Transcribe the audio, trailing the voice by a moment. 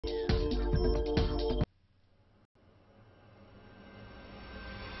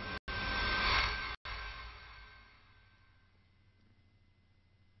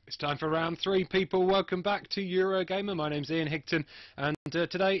It's time for round 3, people. Welcome back to Eurogamer. My name's Ian Higton, and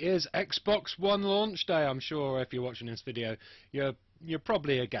today is Xbox One launch day. I'm sure if you're watching this video, you're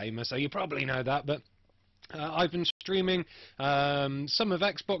probably a gamer, so you probably know that. But I've been streaming some of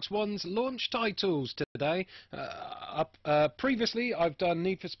Xbox One's launch titles today. Previously, I've done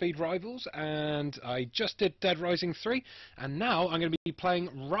Need for Speed Rivals, and I just did Dead Rising 3, and now I'm going to be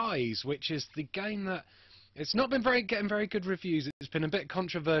playing Ryse, which is the game that it's not been getting very good reviews. It's been a bit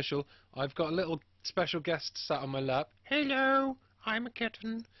controversial. I've got a little special guest sat on my lap. Hello, I'm a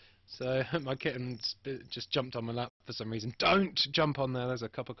kitten. So my kitten just jumped on my lap for some reason. Don't jump on there. There's a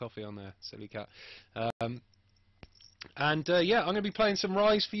cup of coffee on there, silly cat. Yeah, I'm going to be playing some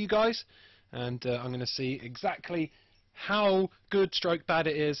Ryse for you guys, and I'm going to see exactly how good stroke bad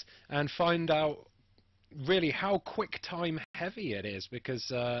it is, and find out really how quick time heavy it is,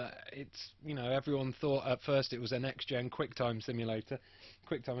 because it's, you know, everyone thought at first it was a next gen quick time simulator,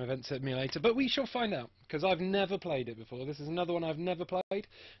 quick time event simulator, but we shall find out, because I've never played it before. This is another one I've never played.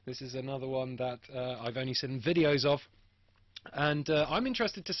 This is another one that I've only seen videos of, and I'm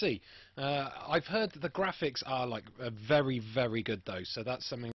interested to see. I've heard that the graphics are like very, very good though, so that's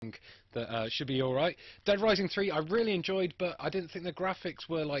something that should be alright. Dead Rising 3 I really enjoyed, but I didn't think the graphics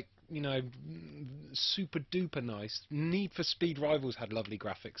were like, you know, super duper nice. Need for Speed Rivals had lovely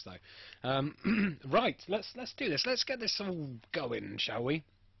graphics though. Right, let's do this. Let's get this all going, shall we?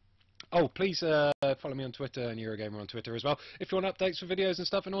 Oh, please follow me on Twitter and Eurogamer on Twitter as well if you want updates for videos and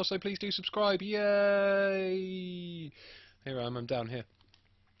stuff, and also please do subscribe. Yay! Here I am, I'm down here.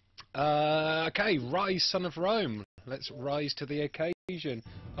 Okay, Ryse, son of Rome. Let's rise to the occasion.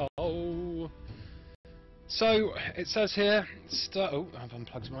 Oh. So, it says here, oh, I've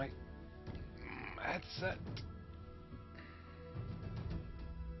unplugged my headset.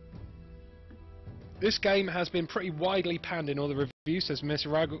 This game has been pretty widely panned in all the reviews, says Miss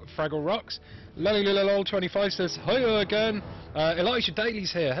Fraggle Rocks. Lolly25 says, hiya again. Elijah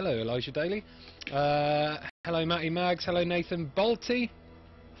Daly's here. Hello, Elijah Daly. Hello, Matty Mags. Hello, Nathan Balti.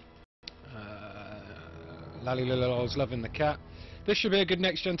 Lolly's loving the cat. This should be a good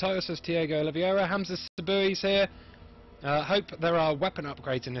next-gen title, says Diego Oliveira. Hamza Sabui's here. Hope there are weapon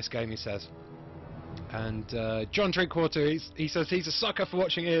upgrades in this game, he says. And John Drinkwater, he says he's a sucker for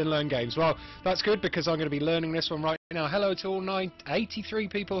watching Ian learn games. Well, that's good, because I'm going to be learning this one right now. Hello to all 83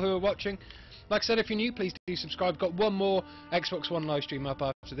 people who are watching. Like I said, if you're new, please do subscribe. Got one more Xbox One live stream up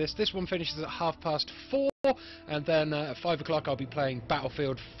after this. This one finishes at 4:30, and then at 5 o'clock I'll be playing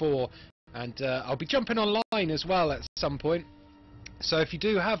Battlefield 4, and I'll be jumping online as well at some point. So if you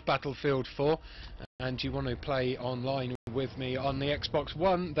do have Battlefield 4 and you want to play online with me on the Xbox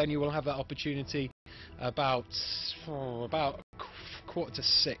One, then you will have that opportunity about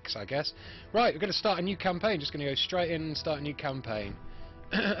 5:45, I guess. Right, we're going to start a new campaign. Just going to go straight in and start a new campaign.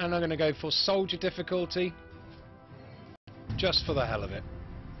 And I'm going to go for soldier difficulty, just for the hell of it.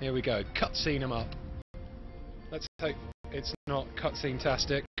 Here we go. Cutscene them up. Let's hope it's not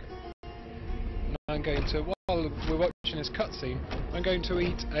cutscene-tastic. I'm going to, while we're watching this cutscene, I'm going to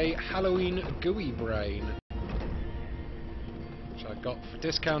eat a Halloween gooey brain, which I got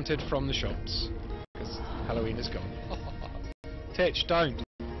discounted from the shops, because Halloween is gone. Titch, don't.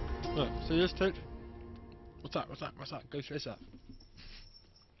 Look, see this, Titch? What's that? What's that? What's that? Go chase that.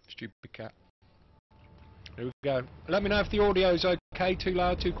 Stupid cat. Here we go. Let me know if the audio's okay, too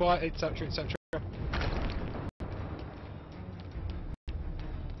loud, too quiet, etc, etc.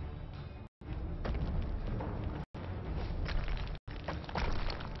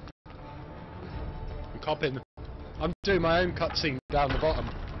 Copping. I'm doing my own cutscene down the bottom.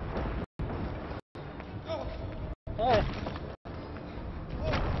 Oh. Oh.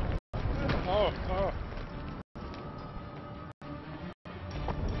 Oh.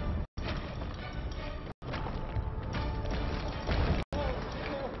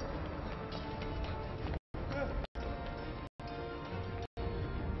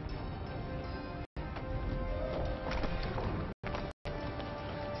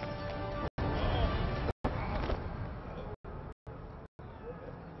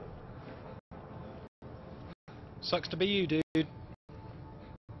 Sucks to be you, dude. He's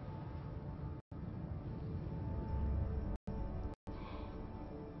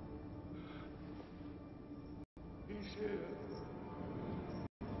here.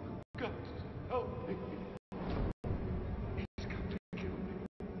 God, help me. He's come to kill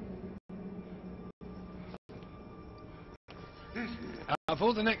me. Out of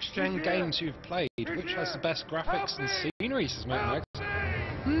all the next-gen games you've played, which has the best graphics and scenery, says Matt Max?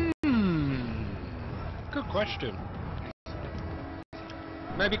 Good question.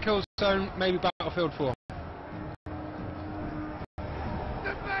 Maybe Killzone, maybe Battlefield 4.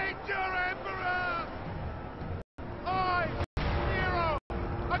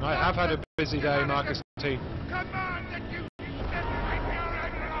 I have had a busy day, Marcus T. Come on, that you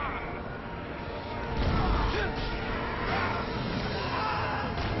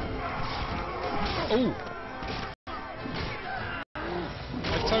Oh!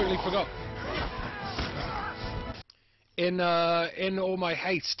 I totally forgot. In all my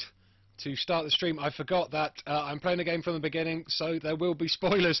haste to start the stream, I forgot that I'm playing a game from the beginning, so there will be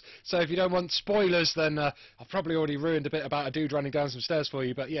spoilers. So if you don't want spoilers, then I've probably already ruined a bit about a dude running down some stairs for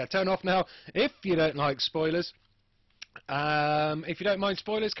you. But yeah, turn off now if you don't like spoilers. If you don't mind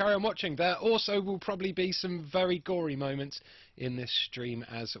spoilers, carry on watching. There also will probably be some very gory moments in this stream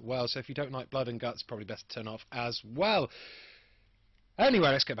as well. So if you don't like blood and guts, probably best to turn off as well. Anyway,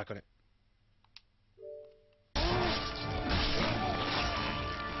 let's get back on it.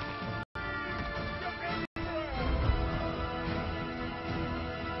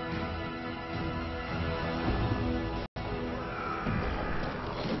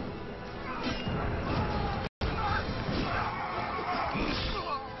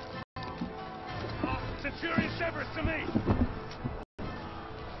 Centurion Severus to me!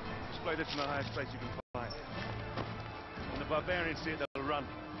 Display this in the highest place you can find. When the barbarians see it, they'll run.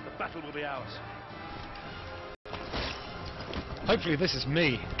 The battle will be ours. Hopefully this is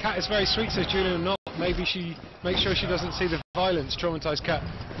me. Cat is very sweet, says Julian. Not maybe she makes sure she doesn't see the violence. Traumatized cat.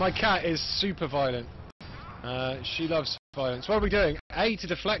 My cat is super violent. She loves violence. What are we doing? A to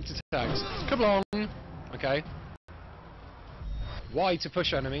deflect attacks. Come along. Okay. Y to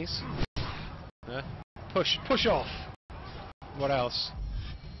push enemies. Push off. What else?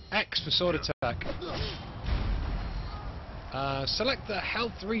 X for sword attack. Select the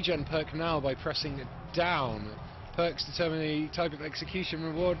health regen perk now by pressing down. Perks determine the type of execution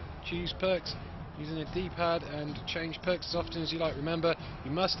reward. Choose perks using a D-pad and change perks as often as you like. Remember,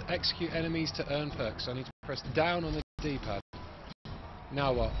 you must execute enemies to earn perks. So I need to press down on the D-pad.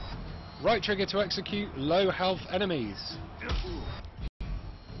 Now what? Right trigger to execute low health enemies.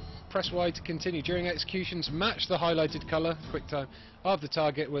 Press Y to continue. During executions, match the highlighted colour, quick time, of the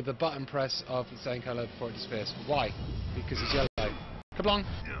target with the button press of the same colour before it disappears. Y, because it's yellow. Come along.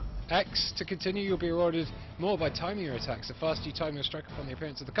 X to continue. You'll be rewarded more by timing your attacks. The faster you time your strike upon the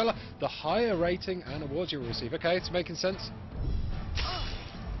appearance of the colour, the higher rating and awards you'll receive. Okay, it's making sense.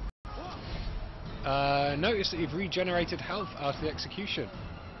 Notice that you've regenerated health after the execution.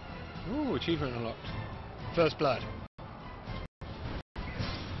 Ooh, achievement unlocked. First blood.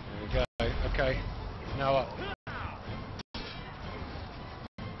 Okay, now up.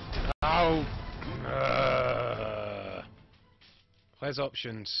 Ow! Where's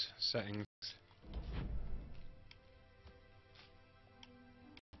options? Settings.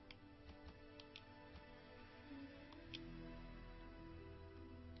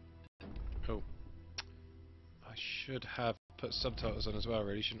 Oh. I should have put subtitles on as well,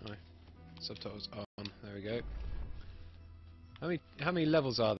 really, shouldn't I? Subtitles on. There we go. How many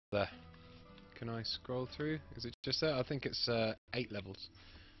levels are there? Can I scroll through? Is it just there? I think it's 8 levels.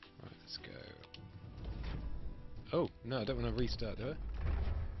 Right, let's go. Oh, no, I don't want to restart, do I?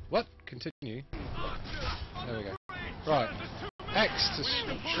 What? Continue? There we go. Right. X to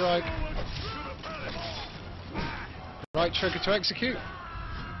strike. Right trigger to execute.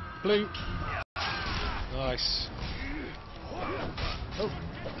 Blue. Nice. Oh.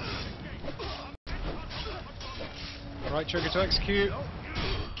 Right trigger to execute.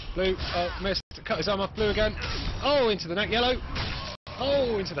 Blue. Oh, missed. Cut his arm off. Blue again. Oh, into the neck. Yellow.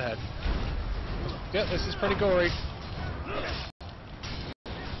 Oh, into the head. Yep, this is pretty gory.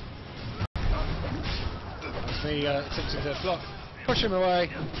 That's me attempting to block. Push him away.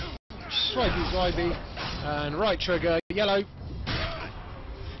 Strike his YB. And right trigger. Yellow.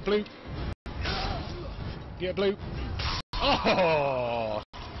 Blue. Yeah, blue. Oh!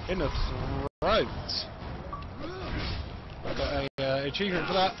 In the throat. I got a achievement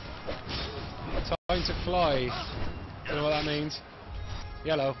for that. Time to fly. Don't know what that means.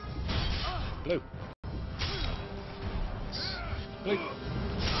 Yellow. Blue. Blue.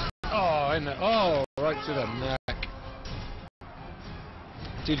 Oh, in the, oh, right to the neck.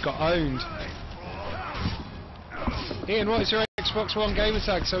 Dude got owned. Ian, what is your Xbox One gamer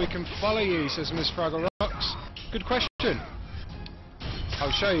tag so we can follow you, says Miss Fraggle Rocks. Good question.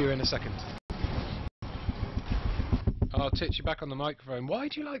 I'll show you in a second. I'll titch you back on the microphone. Why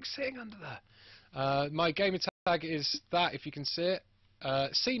do you like sitting under there? My gamer tag is that, if you can see it.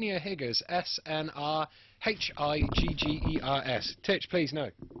 Senior Higgers, SNRHIGGERS. Titch, please,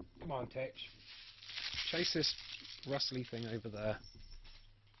 no. Come on, Titch. Chase this rustly thing over there.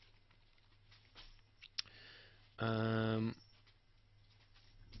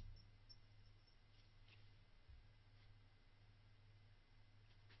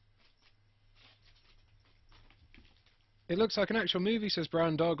 It looks like an actual movie, says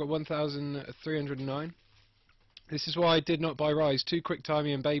Brown Dog at 1,309. This is why I did not buy Ryse. Too quick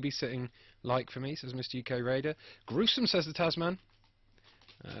timing and babysitting like for me, says Mr. UK Raider. Gruesome, says the Tasman.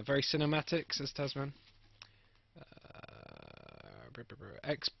 Very cinematic, says Tasman.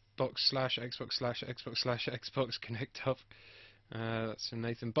 Xbox Connect Up. That's from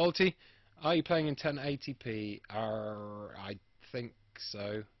Nathan Bolte. Are you playing in 1080p? I think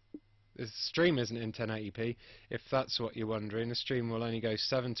so. The stream isn't in 1080p, if that's what you're wondering. The stream will only go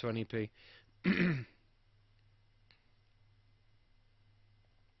 720p.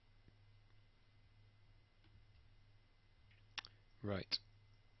 Right.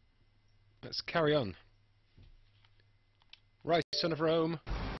 Let's carry on. Right, son of Rome.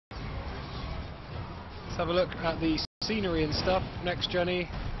 Let's have a look at the scenery and stuff. Next journey.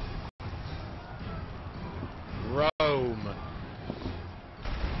 Rome.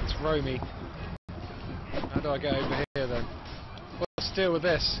 It's Romey. How do I get over here then? What's the deal with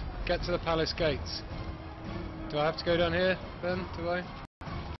this? Get to the palace gates. Do I have to go down here then? Do I?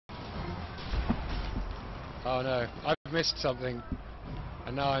 Oh no, I've missed something.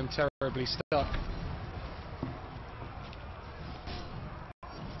 And now I'm terribly stuck.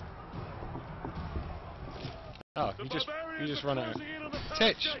 Oh, you just run out.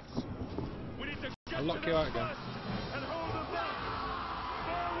 Titch! I'll lock you out again.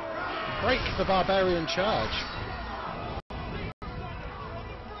 Break the barbarian charge.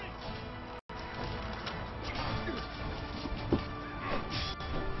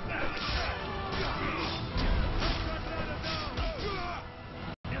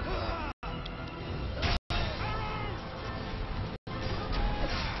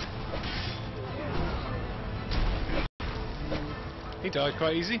 He died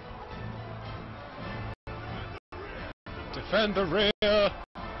quite easy. Defend the rear!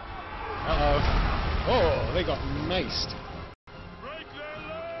 Uh-oh. Oh, they got maced.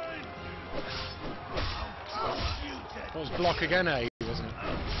 That was block again, eh? Wasn't it?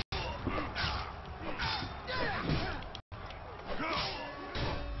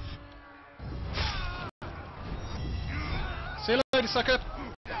 See you later, sucker!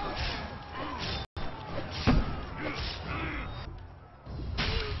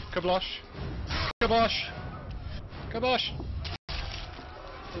 Kablosh! Kabosh! Kabosh!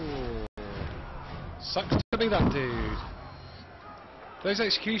 Ooh. Sucks to be that dude. Those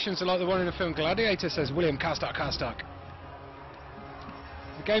executions are like the one in the film Gladiator, says William Carstock.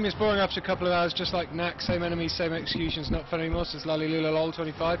 The game is boring after a couple of hours, just like Knack. Same enemies, same executions, not fun anymore, says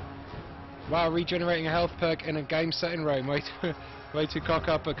LollyLolol25. Wow, regenerating a health perk in a game set in Rome. Way to cock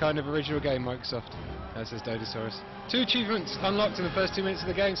up a kind of original game, Microsoft. That says Dodosaurus. 2 achievements unlocked in the first 2 minutes of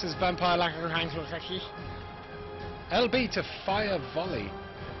the game, says Vampire LB to fire volley.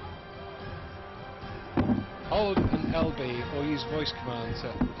 Hold an LB or use voice command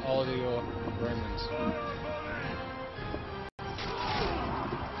to order your Romans.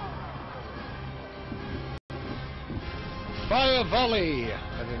 Fire volley!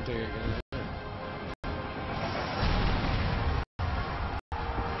 I didn't do it again.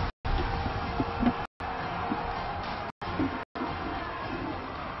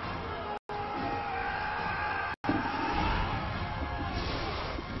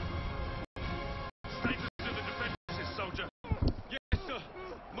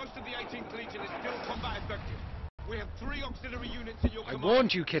 I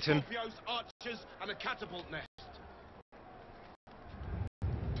warned you, kitten. Scorpios, archers, and a catapult nest.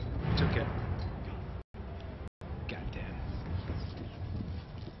 Took it. Goddamn.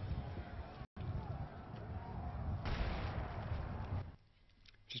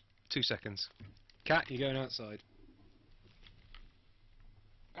 Just 2 seconds. Cat, you're going outside.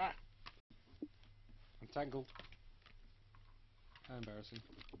 Ah! I'm tangled. How embarrassing.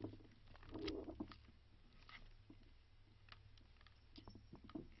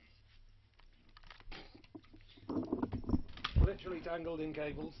 Literally tangled in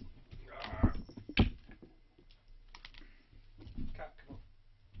cables. Cat, come on.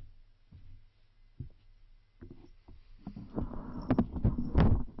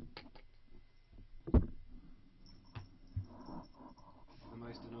 The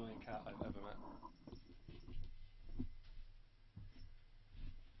most annoying cat I've ever met.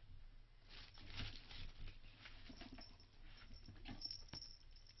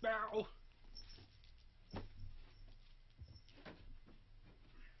 Bow!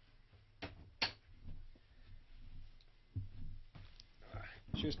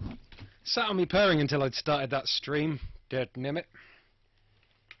 She was sat on me purring until I'd started that stream. Dead nimmet.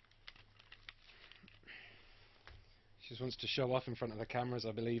 She just wants to show off in front of the cameras,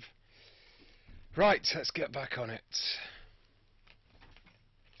 I believe. Right, let's get back on it.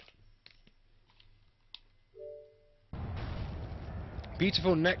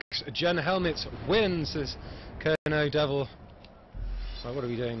 Beautiful next gen helmets win, says Kerno Devil. So what are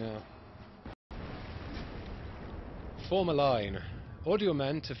we doing now? Form a line. Order your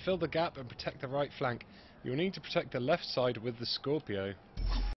men to fill the gap and protect the right flank. You'll need to protect the left side with the Scorpio.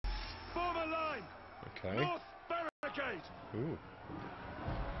 Form a line. Okay. North barricade. Ooh.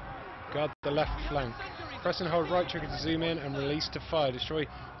 Guard the left flank. Press and hold right trigger to zoom in and release to fire. Destroy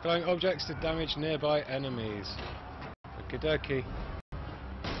glowing objects to damage nearby enemies. Okie dokie.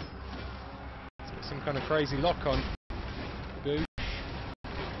 Some kind of crazy lock on. Boo.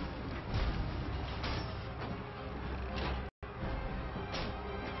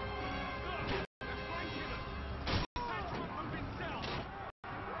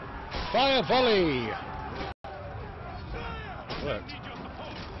 Fire volley! Worked.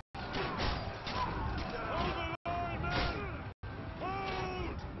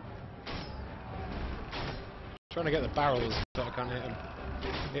 Trying to get the barrels, but I can't hit them.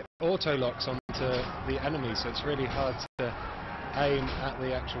 It auto locks onto the enemy, so it's really hard to aim at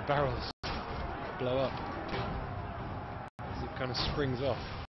the actual barrels. Blow up. It kind of springs off.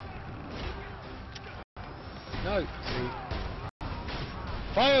 No, see.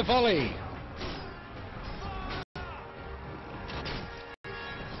 Fire volley!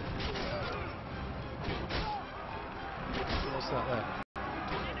 What's that there?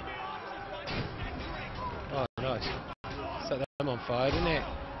 Oh, nice. Set them on fire, didn't it?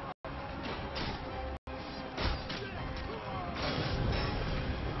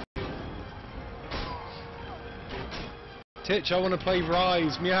 Titch, I want to play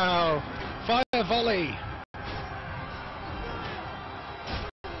Ryse. Meow. Fire volley!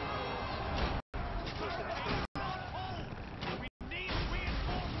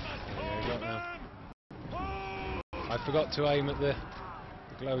 I forgot to aim at the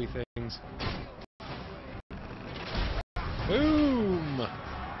glowy things. Boom!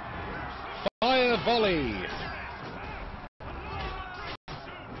 Fire volley!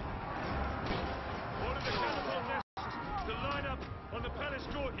 Order the catapult nests to line up on the palace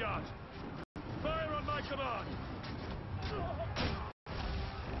courtyard. Fire on my command.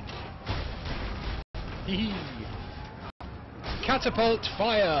 Hee. Catapult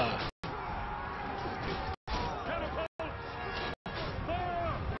fire!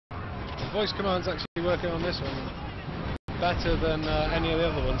 Voice command's actually working on this one better than any of the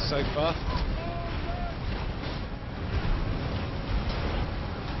other ones so far.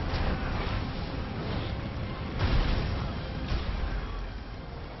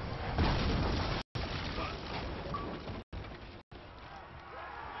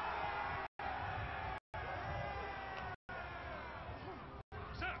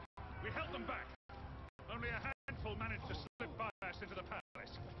 Sir, we held them back. Only a handful managed to slip by us into the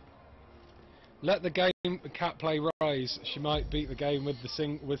palace. Let the game cat play Ryse. She might beat the game with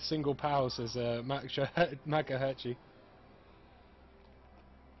the single power, says Magaherchi.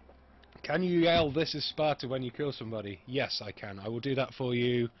 Can you yell "This is Sparta" when you kill somebody? Yes, I can. I will do that for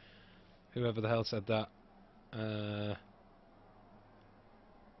you. Whoever the hell said that.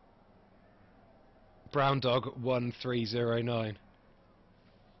 Brown Dog 1309.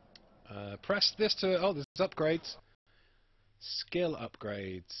 Press this to. Oh, there's upgrades. Skill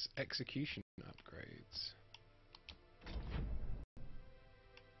upgrades, execution upgrades.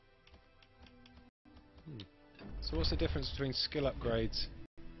 So what's the difference between skill upgrades?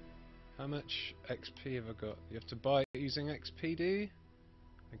 How much XP have I got? You have to buy it using XP, do you?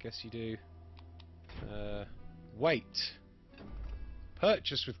 I guess you do. Wait.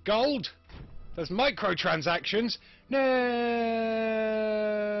 Purchase with gold? There's microtransactions? No!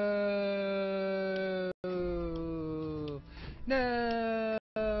 No!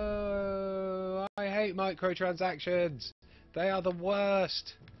 I hate microtransactions. They are the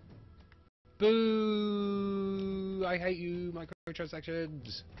worst. Boo! I hate you,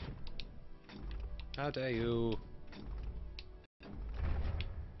 microtransactions. How dare you?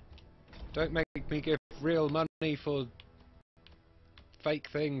 Don't make me give real money for fake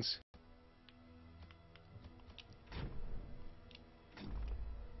things.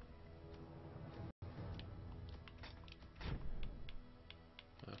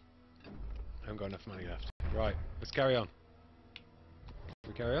 I haven't got enough money left. Right, let's carry on.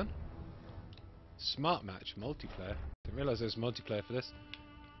 Can we carry on? Smart match, multiplayer. Didn't realise there was multiplayer for this.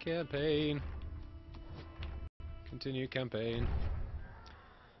 Campaign. Continue campaign.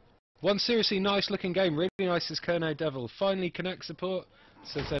 One seriously nice looking game, really nice as Kerno Devil. Finally connect support,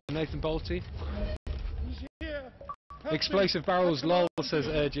 says Nathan Bolte. Explosive barrels, lol, says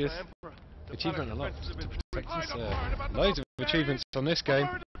Urges. Achievement unlocked to protect us. Loads of achievements on this game.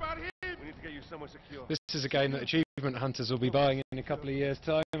 We need to get you somewhere secure. This is a game that achievement hunters will be buying in a couple of years'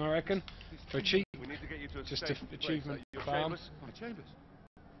 time, I reckon, for cheap. We need to get you to a Just safe a place. achievement Your farm. chambers? My chambers?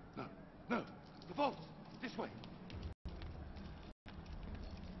 No, no, the vault, this way.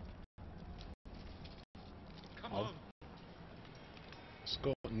 Come on.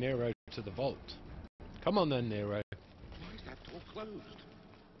 Escort Nero to the vault. Come on then, Nero. Why is that door closed?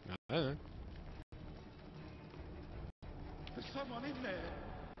 I don't know. There's someone in there.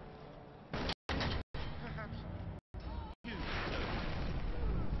 Perhaps you.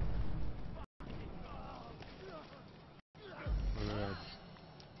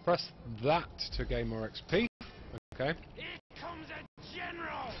 Press that to gain more XP. Okay. Here comes a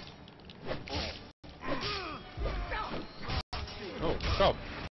general! Oh, stop.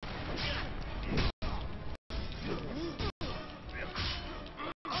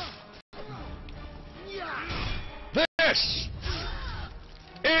 This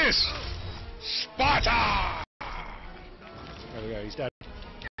is Sparta! There we go, he's dead.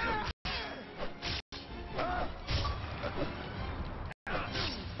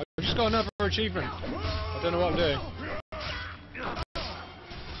 I've just got another achievement. I don't know what I'm doing.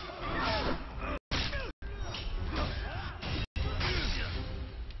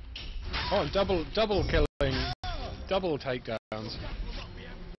 Oh, double killing, double takedowns.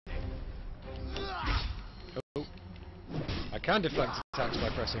 Oh, I can deflect attacks by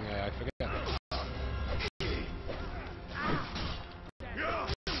pressing A. I forget.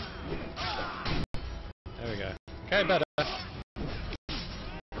 There we go. Okay, better.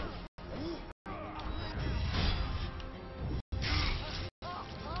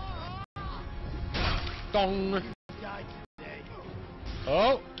 Dong.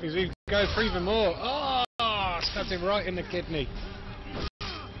 Oh, he goes for even more. Oh, stabbed him right in the kidney.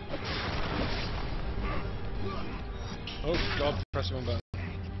 Oh God, press the wrong button.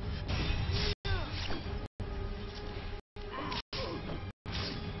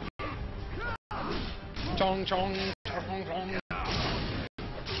 Chong chong chong chong.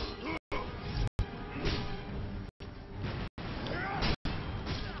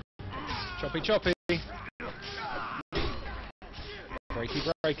 Choppy choppy. Breaky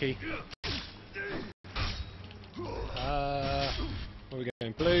breaky. Where are we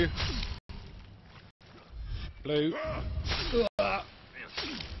going? Blue. Blue.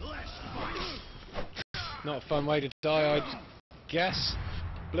 Not a fun way to die, I'd guess.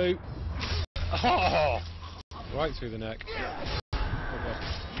 Blue. Oh! Right through the neck.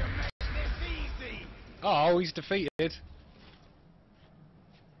 Oh, he's defeated.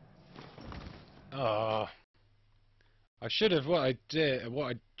 Oh. I should have. What I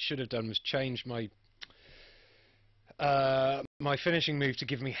should have done was change my my finishing move to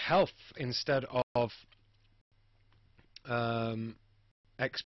give me health instead of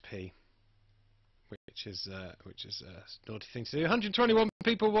XP, which is a naughty thing to do. 121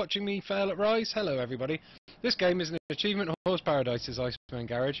 people watching me fail at Ryse. Hello, everybody. This game is an achievement horse paradise, is Iceman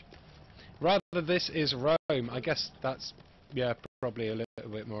Garage. Rather, this is Rome. I guess that's probably a little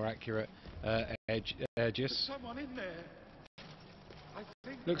bit more accurate. Edges. Someone in there. I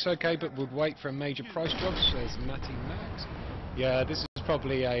think Looks okay, but would wait for a major price drop, says Matty Max. Yeah, this is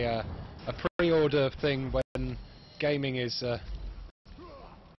probably a pre-order thing when gaming is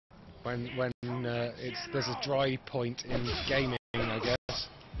when there's a dry point in gaming, I guess.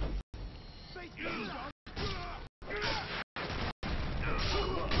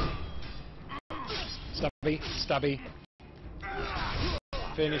 Stabby, stabby.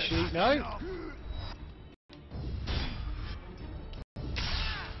 Finishy. No.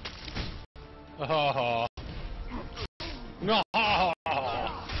 Oh. No.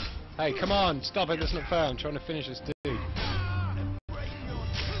 Hey, come on, stop it, that's not fair. I'm trying to finish this dude.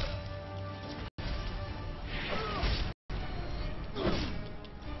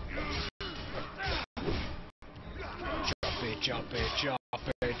 Chop it, chop it, chop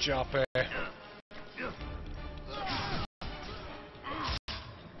it, chop it.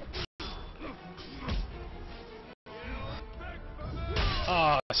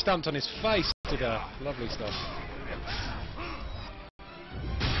 Ah, I stamped on his face to death. Lovely stuff.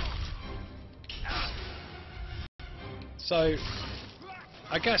 So,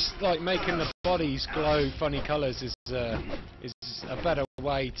 I guess like making the bodies glow funny colours is a better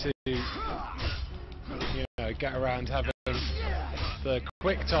way to get around having the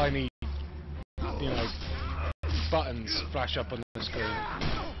quick timey buttons flash up on the screen.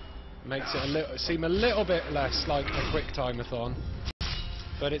 Makes it seem a little bit less like a quick time-a-thon,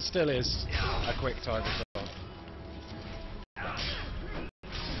 but it still is a quick time-a-thon.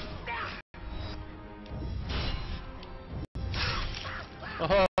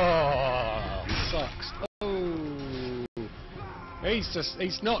 Oh.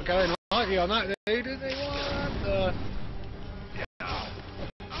 He's not going lightly on that, dude, is he? What the...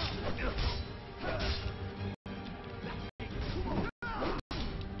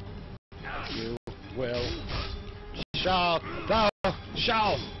 You thou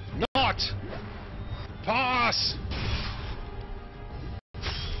shall not pass!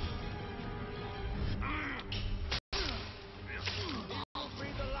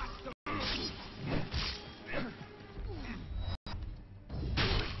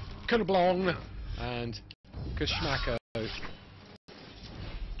 Kunablong and Kashmako.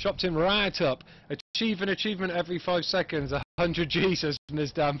 Chopped him right up. Achieve an achievement every 5 seconds. 100 G's as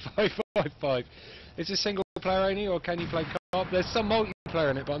Ms. Dan 555. Is it single player only or can you play co-op? There's some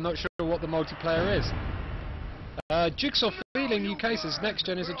multiplayer in it, but I'm not sure what the multiplayer is. Jigsaw Feeling UK says next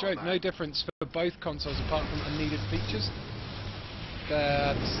gen is a joke. No difference for both consoles apart from unneeded features.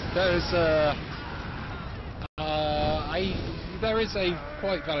 There is a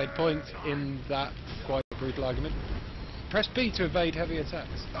quite valid point in that quite brutal argument. Press B to evade heavy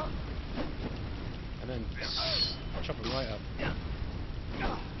attacks. And then chop them right up.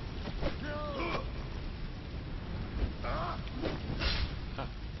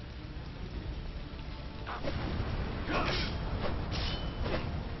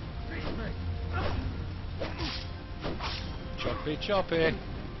 Choppy, choppy.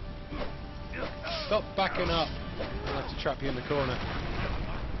 Stop backing up. I'll have to trap you in the corner.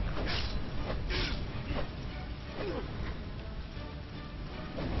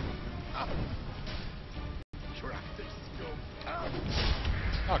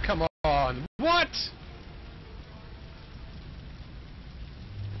 Oh, come on. What?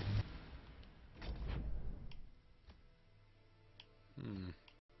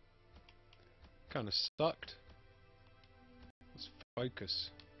 Kind of sucked. Let's focus.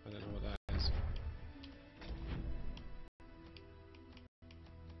 I don't know what that is.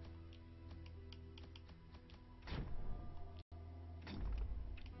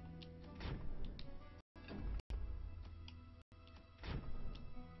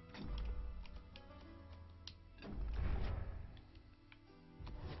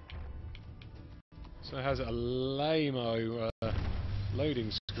 So it has a lame-o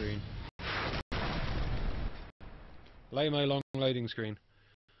loading screen. Lame-o long loading screen.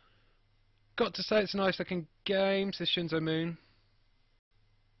 Got to say it's a nice looking game, says Shinzo Moon.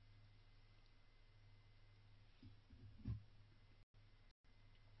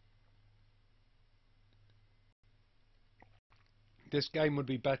 This game would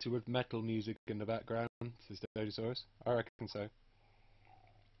be better with metal music in the background, says Dodosaurus. I reckon so.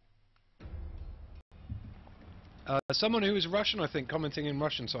 Someone who is Russian, I think, commenting in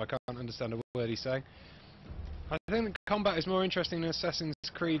Russian, so I can't understand a word he's saying. I think the combat is more interesting than Assassin's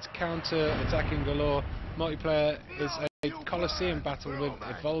Creed's counter-attacking galore. Multiplayer is a Colosseum battle with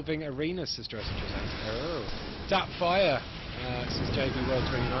evolving arenas, says Dresser. Oh. Tap fire, says JB World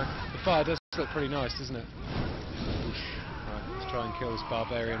 29. The fire does look pretty nice, doesn't it? Right, let's try and kill this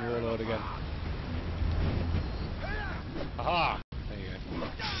barbarian warlord again. Aha! There you go.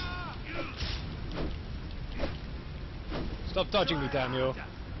 Stop dodging me, damn you!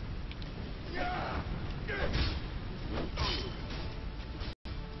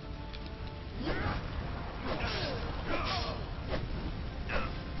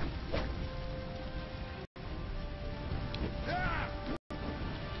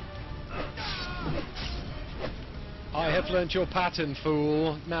 I have learnt your pattern,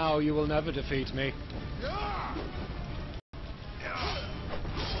 fool. Now you will never defeat me.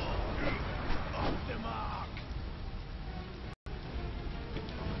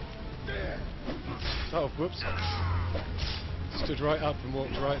 Oh, whoops. Stood right up and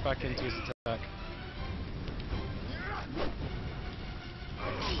walked right back into his attack.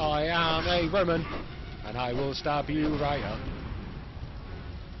 I am a woman, and I will stab you right up.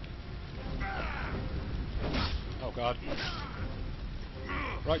 Oh god.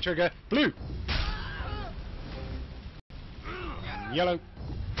 Right trigger, blue! Yellow.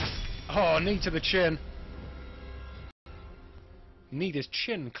 Oh, knee to the chin. Knee his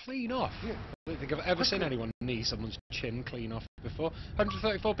chin clean off. I don't think I've ever seen anyone knee someone's chin clean off before.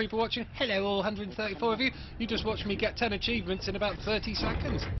 134 people watching. Hello all 134 of you. You just watched me get 10 achievements in about 30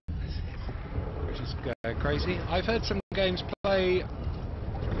 seconds. Which is crazy. I've heard some games play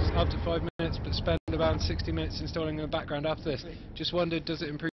up to 5 minutes but spend about 60 minutes installing in the background after this. Just wondered, does it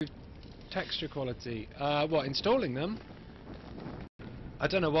improve texture quality? What, installing them? I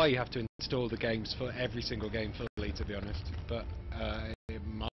don't know why you have to install the games for every single game fully, to be honest, but it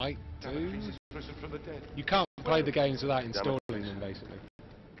might do. You can't play the games without installing them, basically.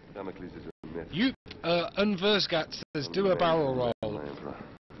 You, Unversgat says, do a barrel roll.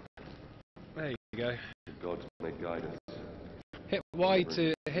 go. The gods may guide us. Hit Y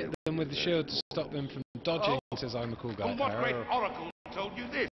to hit them with the shield to stop them from dodging, says I'm a cool guy. And what great oracle told you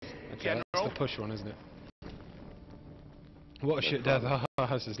this, Okay, General? that's the push one, isn't it? What a shit death,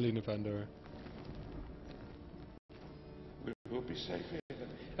 haha, says Luna Pandora. We'll be safe here.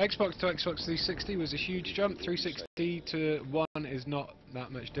 Xbox to Xbox 360 was a huge jump. 360 to 1 is not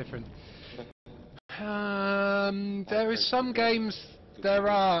that much different. There is some games, there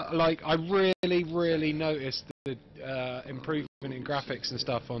are, like, I really noticed the improvement in graphics and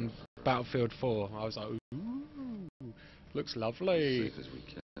stuff on Battlefield 4. I was like, ooh, looks lovely. Safe as we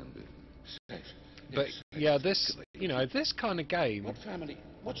can be. Safe. But Yes, yeah, this, you know, this kind of game, What family?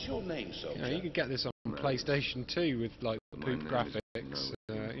 What's your name, soldier? you know, you could get this on PlayStation 2 with like poop graphics,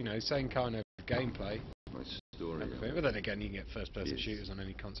 you know, same kind of gameplay. My story. But then again, you can get first-person shooters on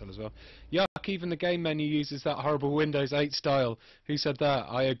any console as well. Yuck, even the game menu uses that horrible Windows 8 style. Who said that?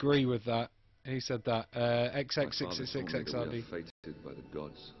 I agree with that. Who said that? XX666XRD. Fated by the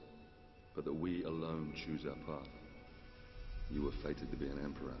gods, but that we alone choose our path. You were fated to be an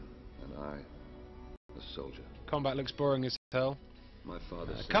emperor, and I, a soldier. Combat looks boring as hell. My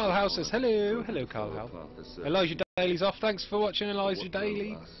father. Carl House says hello. Hello, Carl House. Elijah Daly's off. Thanks for watching, Elijah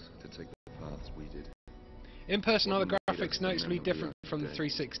Daly. To take the paths we did. In person, are the graphics noticeably different from the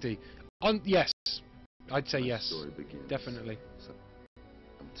 360? Yes, I'd say yes, definitely. So,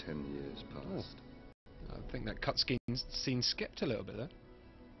 I'm 10 years past. I think that scene skipped a little bit there.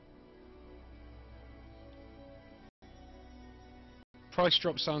 Price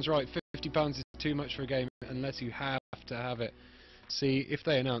drop sounds right. £50 is too much for a game unless you have to have it. See, if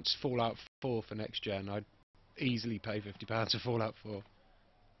they announce Fallout 4 for next gen, I'd easily pay £50 for Fallout 4.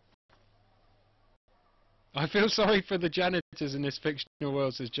 I feel sorry for the janitors in this fictional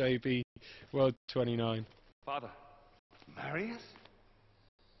world, says JB World 29. Father, Marius?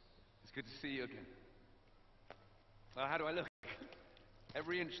 it's good to see you again. How do I look?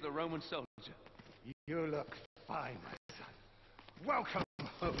 Every inch the Roman soldier. You look fine, my son. Welcome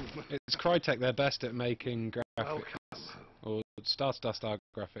home. It's Crytek, they're best at making graphics. Welcome home. Or Star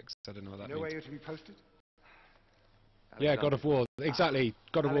graphics, I don't know what that You know where means. you're to be posted? Yeah, God of War. Exactly,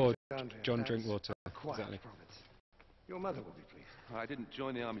 God of War, Alexandria, John that's Drinkwater. a quiet Exactly. province. Your mother will be pleased. I didn't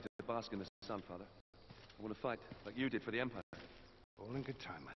join the army to bask in the sun, Father. I want to fight like you did for the Empire. All in good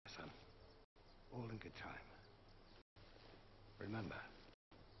time, my son. All in good time. Remember,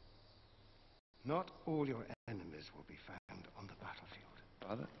 not all your enemies will be found on the battlefield.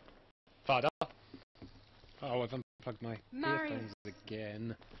 Father? Father? Oh, I've unplugged my earphones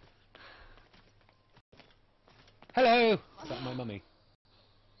again. Hello! Is that my mummy?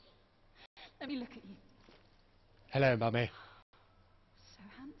 Let me look at you. Hello, mummy. So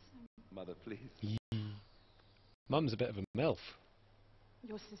handsome. Mother, please. Mum's a bit of a MILF.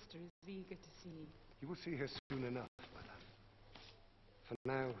 Your sister is eager to see you. You will see her soon enough, mother. For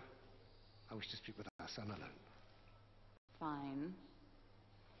now, I wish to speak with our son alone. Fine.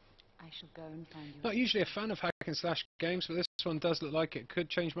 I shall go and find you. Not usually a fan of hack and slash games, but this one does look like it could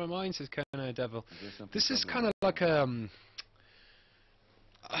change my mind, says Kano Devil. This is kind of like a...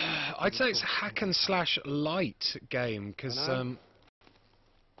 I'd say it's a hack and slash light game, because...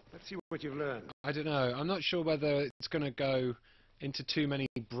 Let's see what you've learned. I don't know. I'm not sure whether it's going to go into too many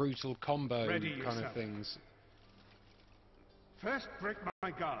brutal combo kind of things. First, break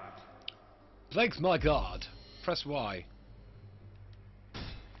my guard. Break my guard. Press Y.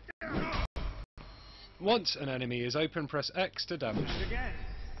 Once an enemy is open, press X to damage. Again.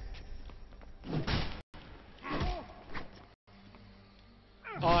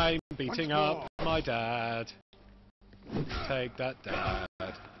 I'm beating up my dad. Take that, Dad.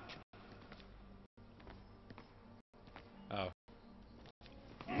 Oh.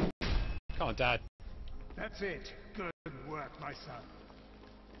 Come on, Dad. That's it. Good work, my son.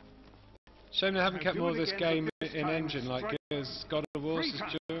 Shame they haven't kept do more it of this again, game but this in time engine like strike Gears God of War, three says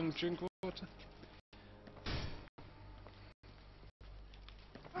times. John Drinkwater.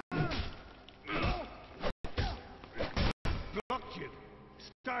 Blocked you.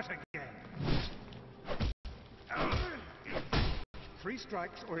 Start again. 3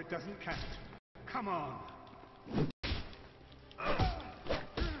 strikes or it doesn't count. Come on.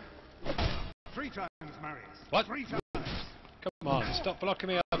 3 times, Marius. What? 3 times. Come on, stop blocking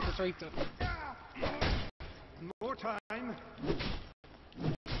me up for 3 times. More time.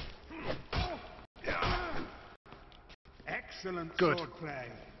 Excellent swordplay.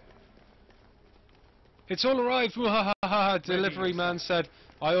 It's all arrived. Delivery man said,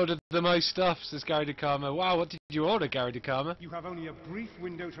 I ordered the most stuff, says Gary DeKarma. Wow, what did you order, Gary DeKarma? You have only a brief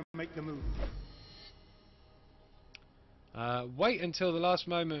window to make the move. Wait until the last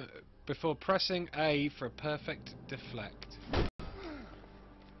moment before pressing A for a perfect deflect.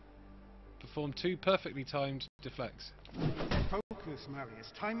 Perform 2 perfectly timed deflects. Focus,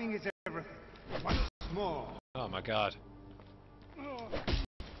 Marius. Timing is everything. Once more. Oh my god.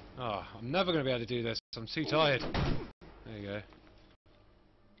 Oh, I'm never going to be able to do this. I'm too tired. There you go.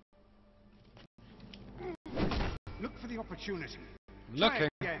 Look for the opportunity. I'm looking.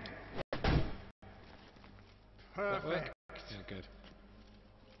 Try again. Perfect. Yeah, good.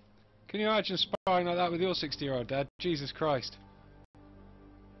 Can you imagine sparring like that with your 60-year-old dad? Jesus Christ.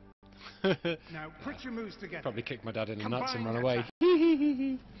 Now put your moves together. Probably kick my dad in the nuts and Combine run away.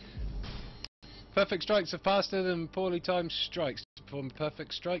 attack. Perfect strikes are faster than poorly timed strikes. To perform a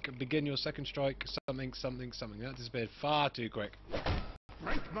perfect strike, begin your second strike, something, something, something. That disappeared far too quick.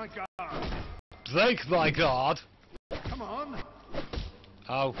 Break my guard. Break my guard! Come on.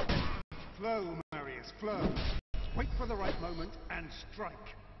 Oh. Flow, Marius, flow. Wait for the right moment and strike.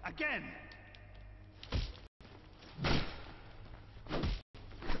 Again.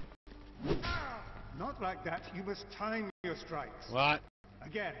 Not like that. You must time your strikes. What?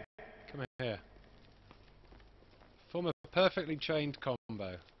 Again. Come here. Form a perfectly chained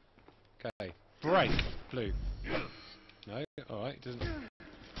combo. Okay. Break. Blue. No? Alright, it doesn't...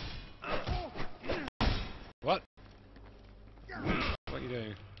 What? What are you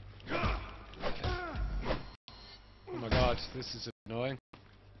doing? Oh my god, this is annoying.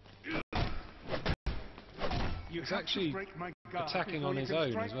 You He's have actually to break my guard attacking before on you his can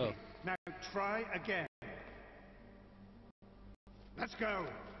own strike as well. me. Now try again. Let's go.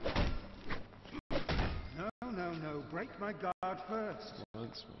 No. Break my guard first.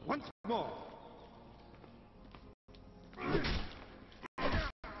 Once more. Once more.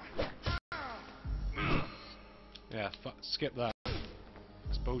 Yeah, skip that.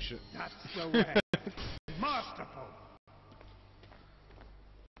 That's bullshit. That's the way. Masterful.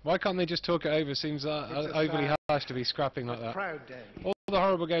 Why can't they just talk it over? Seems overly harsh to be scrapping like that. Proud day. All the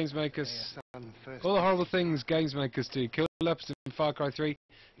horrible games makers, all the horrible things games makers do. Kill leopards in Far Cry 3,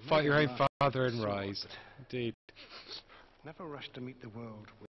 fight your own father in Ryse. Indeed. Never rush to meet the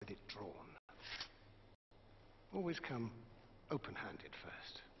world with it drawn. Always come open-handed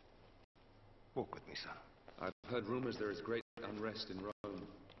first. Walk with me, son. I've heard rumors there is great unrest in Rome.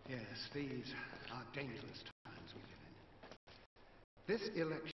 Yes, these are dangerous times we live in. This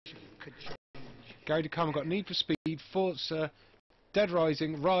election could change. Gary DeCarmo got Need for Speed, Forza, Dead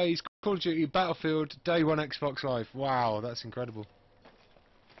Rising, Ryse, Call of Duty, Battlefield, Day 1 Xbox Live. Wow, that's incredible.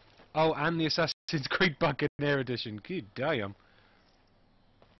 Oh, and the Assassin's Creed Buccaneer Edition. Good damn.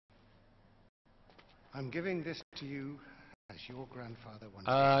 I'm giving this to you as your grandfather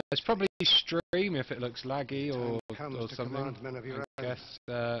wanted. It's probably stream if it looks laggy or Comes to something. command men of your I own. guess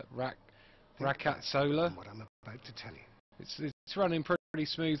Think Rakat back Solar. on what I'm about to tell you. It's running pretty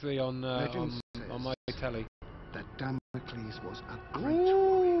smoothly on Legend on my says telly. That Damocles was a great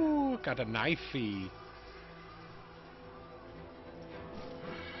warrior. Ooh, got a knifey.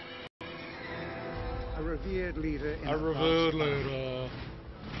 A revered leader in A revered leader.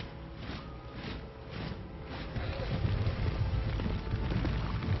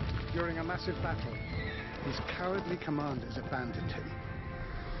 During a massive battle, his cowardly commanders abandoned him.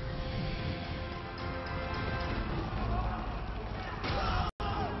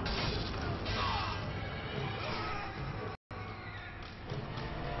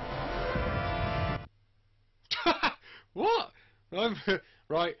 What?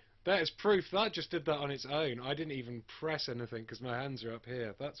 Right, that is proof that just did that on its own. I didn't even press anything because my hands are up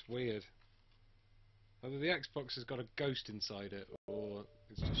here. That's weird. Either the Xbox has got a ghost inside it, or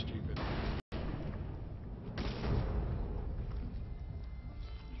it's just stupid.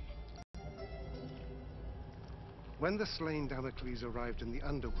 When the slain Damocles arrived in the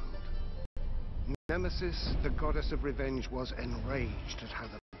underworld, Nemesis, the goddess of revenge, was enraged at how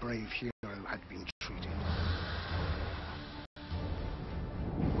the brave hero had been treated.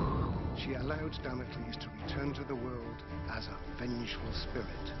 She allowed Damocles to return to the world as a vengeful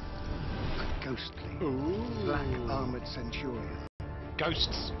spirit, a ghostly, black-armored centurion.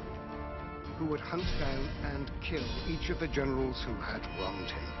 Ghosts! Who would hunt down and kill each of the generals who had wronged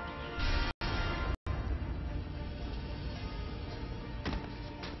him.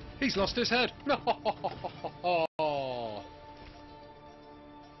 He's lost his head!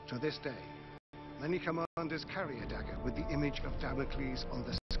 To this day, many commanders carry a dagger with the image of Damocles on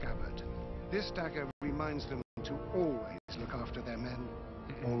the scabbard. This dagger reminds them to always look after their men,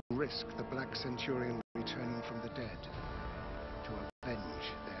 or risk the Black Centurion returning from the dead to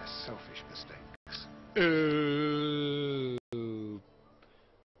avenge their selfish mistakes. Ooh.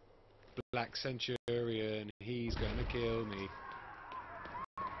 Black Centurion, he's gonna kill me.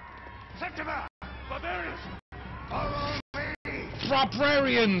 Septima! Barbarians! Follow me!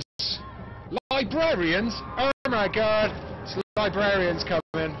 Barbarians! Librarians? Oh my god! It's librarians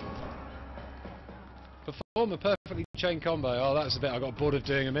coming. Perform a perfectly chained combo. Oh, that's the bit I got bored of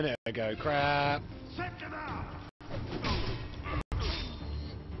doing a minute ago. Crap. Septima!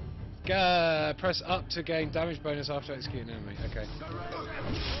 Press up to gain damage bonus after executing an enemy. Okay.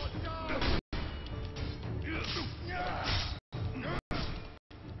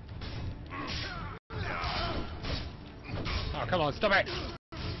 Oh, come on, stop it!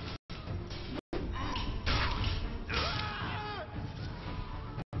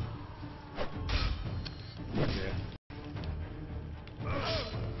 Yeah.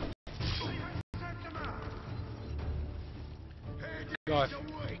 God,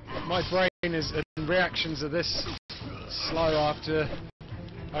 my brain is and reactions are this slow after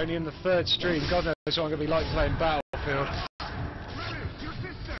only in the third stream. God knows what I'm going to be like playing Battlefield.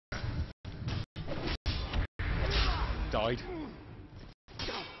 Died.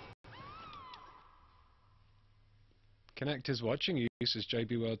 Connect is watching. Use as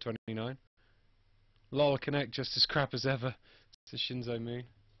JB World 29. Lol, Connect just as crap as ever. It's a Shinzo Moon.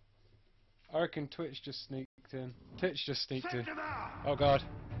 I reckon Twitch just sneaked in. Titch just sneaked in. Oh god.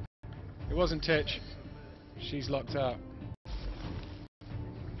 It wasn't Titch. She's locked out.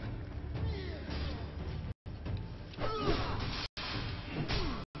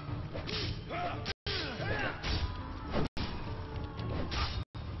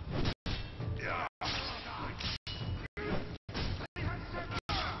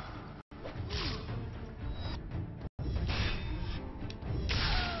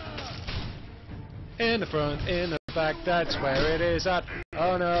 In the front, in the back, that's where it is at.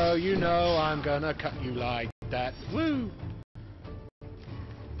 Oh no, you know I'm gonna cut you like that. Woo!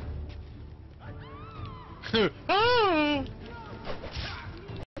 Oh!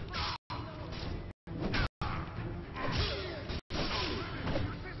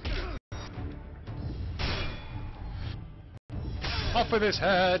 Off with his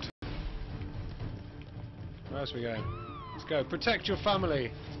head! Where else we going? Let's go. Protect your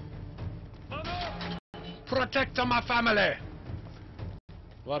family. Protect my family!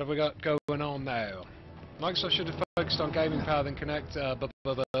 What have we got going on now? Microsoft should have focused on gaming power than Connect.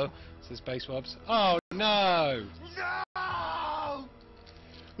 Says Base Wobs. Oh no!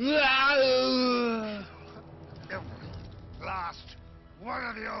 No! Last one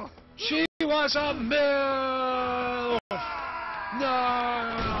of you! She was a MILF!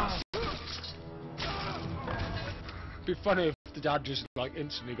 No! It'd be funny if the dad just like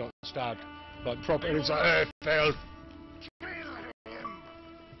instantly got stabbed. Like proper, and it's like, hey, failed.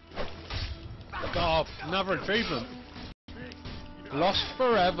 God, another achievement. Lost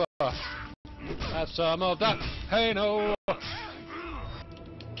forever. Have some of that pain, oh.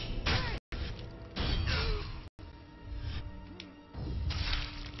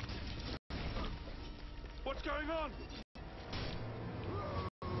 What's going on?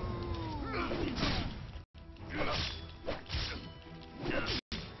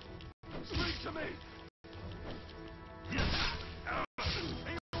 Speak to me!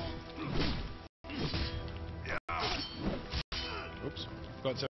 Oops,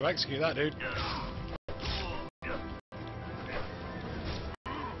 got to execute that dude.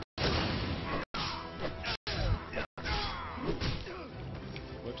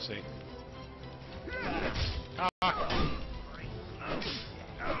 Whoopsie. Ah.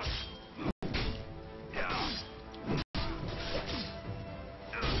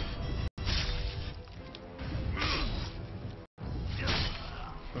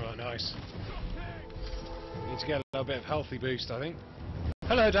 Oh, nice. Need to get a little bit of healthy boost, I think.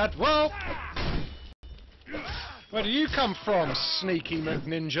 Hello, Dad. Whoa! Where do you come from, sneaky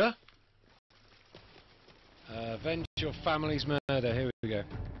McNinja? Avenge your family's murder. Here we go.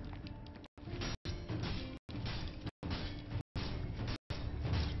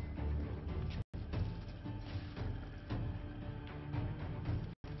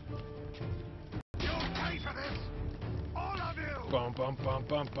 You'll pay for this! All of you! Bum bum bum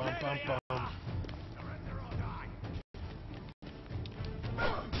bum bum bum bum. Surrender or die!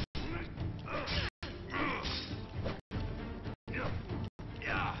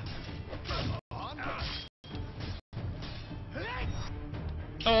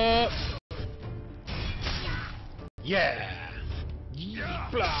 Yeah!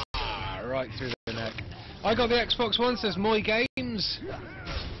 Blah! Right through the neck. I got the Xbox One, says Moy Games.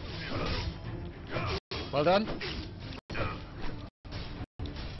 Well done.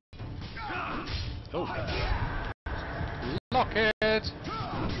 Oh. Lock it!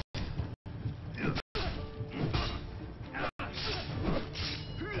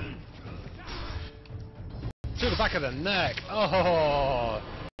 back of the neck. Oh,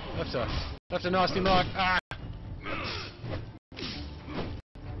 left a nasty mark. Ah.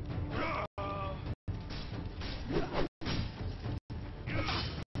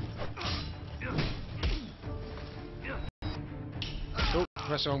 Oh,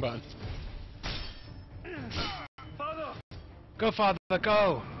 press the wrong button. Father! Go, father,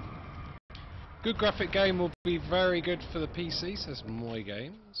 go! Good graphic game will be very good for the PC, says Moy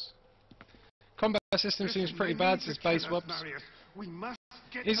Games. Combat system seems pretty bad, says Base Wobs.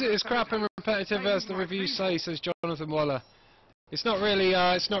 Is it as crap and repetitive as the reviews say, says Jonathan Waller. It's not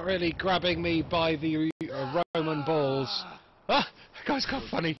really grabbing me by the Roman balls. Ah, that guy's got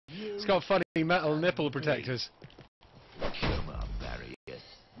funny. It's got funny metal nipple protectors. Come on, Marius.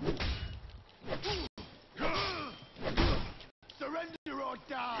 Surrender or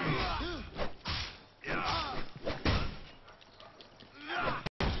die!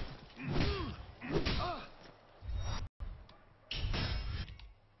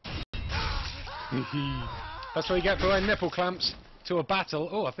 That's what you get for wearing nipple clamps to a battle.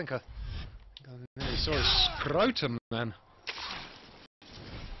 Oh, I think I nearly saw a scrotum then.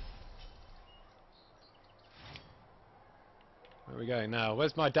 Where are we going now?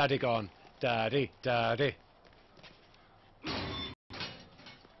 Where's my daddy gone? Daddy, daddy.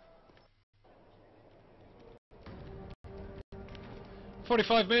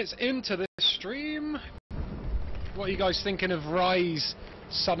 "45 minutes into this stream. What are you guys thinking of Ryse,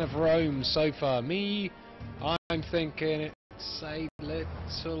 Son of Rome so far? Me, I'm thinking it's a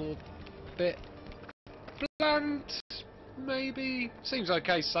little bit bland, maybe. Seems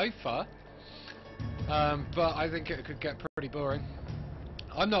okay so far. But I think it could get pretty boring.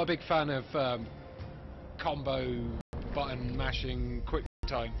 I'm not a big fan of combo button mashing quick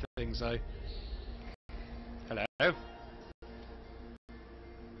time things though. Hello?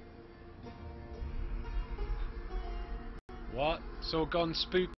 What? It's all gone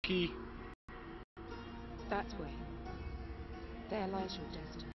spooky. That way. There lies your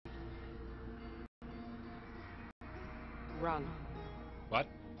destiny. Run. What?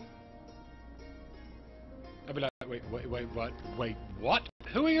 I'll be like, wait, what?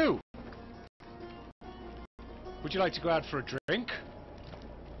 Who are you? Would you like to go out for a drink?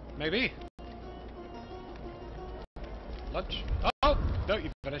 Maybe? Lunch? Oh! No,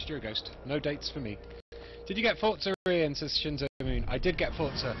 you've finished, you're a ghost. No dates for me. Did you get Forza Ian, says Shinzo Moon? I did get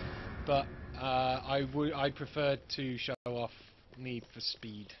Forza, but I preferred to show off Need for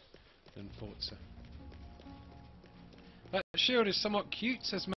Speed than Forza. That shield is somewhat cute,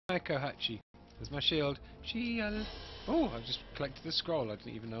 says Mako Hachi. There's my shield. Shield. Oh, I've just collected the scroll. I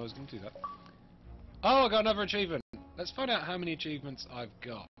didn't even know I was going to do that. Oh, I got another achievement. Let's find out how many achievements I've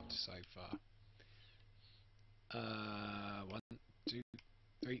got so far. 1, 2,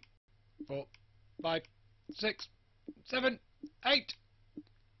 3, 4, 5, 6, 7, 8.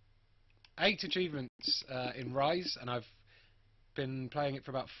 8 achievements in Ryse, and I've been playing it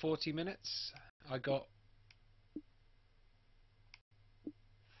for about 40 minutes. I got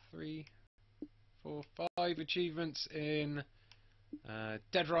 3, 4, 5 achievements in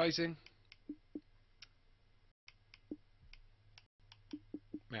Dead Rising.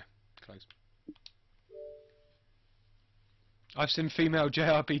 Yeah, close. I've seen female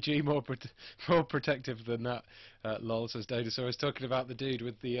JRPG more protective than that. Lol, says Dodosaur. I was talking about the dude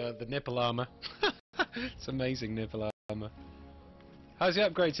with the nipple armor. It's amazing nipple armor. How's the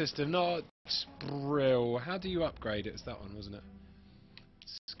upgrade system? Not brill. How do you upgrade it? It's that one, wasn't it?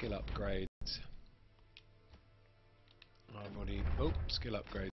 Skill upgrades. I've already. Oh, skill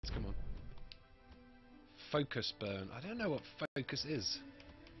upgrades. Come on. Focus burn. I don't know what focus is,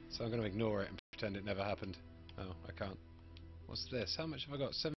 so I'm going to ignore it and pretend it never happened. Oh, I can't. What's this? How much have I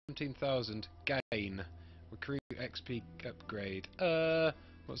got? 17,000 gain. Recruit XP upgrade.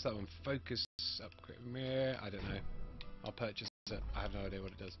 What's that one? Focus upgrade. Meh, I don't know. I'll purchase it. I have no idea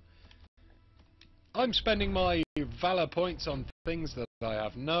what it does. I'm spending my Valor points on things that I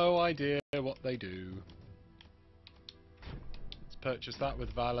have no idea what they do. Let's purchase that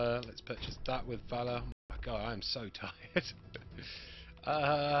with Valor. Let's purchase that with Valor. Oh my god, I am so tired.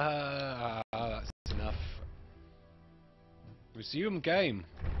 That's enough. Resume game.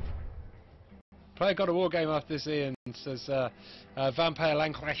 Play a God of War game after this, Ian, says Vampire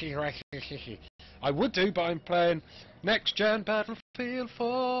Language. I would do, but I'm playing Next Gen Battlefield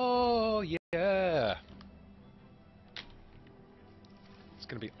 4. Yeah. It's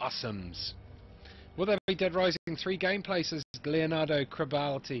going to be awesomes. Will there be Dead Rising 3 gameplay, says Leonardo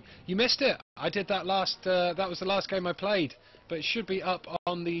Crabalti. You missed it. I did that last. That was the last game I played, but it should be up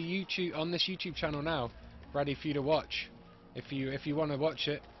on the YouTube, on this YouTube channel now, ready for you to watch. If you want to watch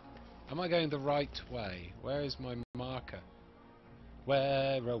it, Am I going the right way? Where is my marker?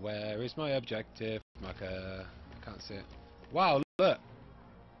 Where is my objective marker? I can't see it. Wow, look!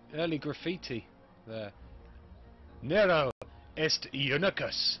 Early graffiti there. Nero est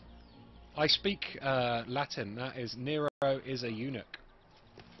eunuchus. I speak Latin. That is, Nero is a eunuch.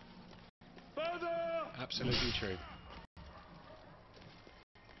 Further! Absolutely true.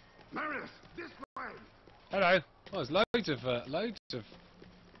 Marius, this way! Hello. Oh, there's loads of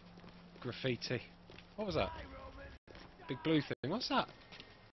graffiti. What was that? Big blue thing. What's that?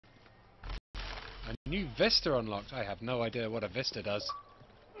 A new Vista unlocked. I have no idea what a Vista does.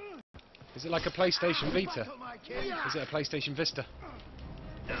 Is it like a PlayStation Vita? Is it a PlayStation Vista?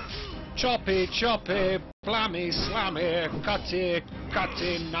 Choppy, choppy, blammy, slammy, cutty,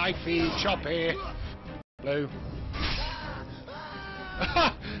 cutty, knifey, choppy. Blue.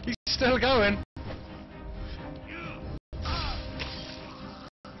 He's still going.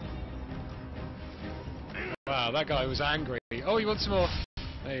 Wow, that guy was angry. Oh, he wants some more.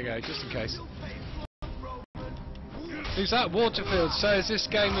 There you go, just in case. Who's that? Waterfield says this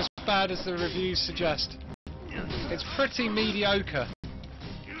game as bad as the reviews suggest. It's pretty mediocre.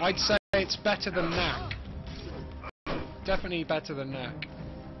 I'd say it's better than Knack. Definitely better than Knack.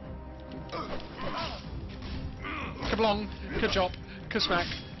 Kablong, kachop,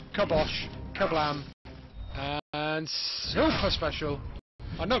 kasmack, kabosh, kablam, and super special.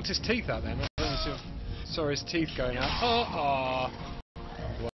 I knocked his teeth out then. I don't know if you saw his teeth going out. Oh,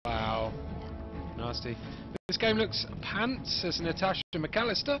 wow, nasty. This game looks pants, says Natasha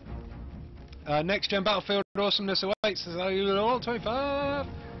McAllister. Next gen Battlefield awesomeness awaits, says 25.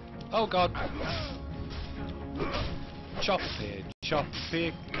 Oh god. Choppy,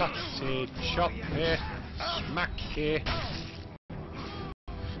 choppy, cutty, choppy, smacky.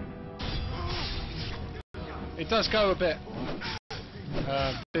 It does go a bit.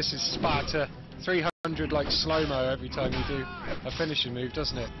 This is Sparta 300 like slow-mo every time you do a finishing move,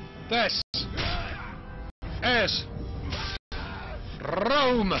 doesn't it? This is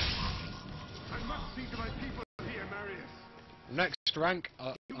Rome! I must see to my people here, Marius. Next rank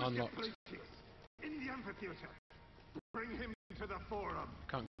You must unlocked. get Brutius in the amphitheater. Bring him to the forum.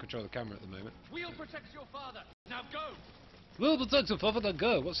 Can't control the camera at the moment. We'll protect your father. Now go. We'll protect the father, then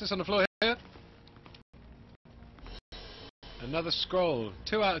go. What's this on the floor here? Another scroll.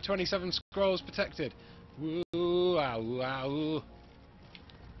 2 out of 27 scrolls protected. Woo, ow, ow.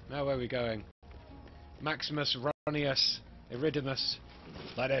 Now where are we going? Maximus Ronius Iridimus.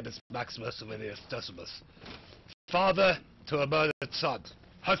 My name is Maximus Aurelius Decimus. Father to a murdered son.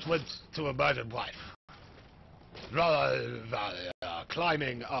 Husband to a murdered wife.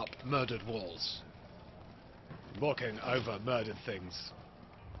 Climbing up murdered walls. Walking over murdered things.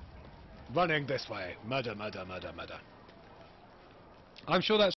 Running this way. Murder, murder, murder, murder. I'm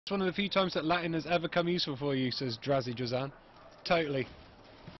sure that's one of the few times that Latin has ever come useful for you, says Drazi Jazan. Totally.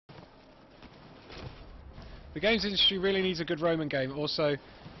 The games industry really needs a good Roman game. Also,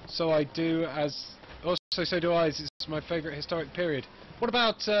 so do I, as it's my favourite historic period. What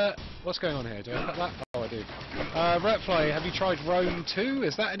about, what's going on here? Do I cut that? Oh, I do. Retfly, have you tried Rome 2?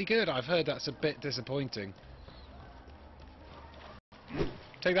 Is that any good? I've heard that's a bit disappointing.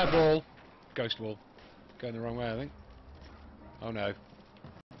 Take that ball. Ghost wall. Going the wrong way, I think. Oh no.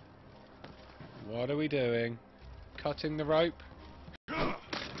 What are we doing? Cutting the rope? No,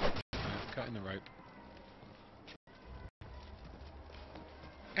 cutting the rope.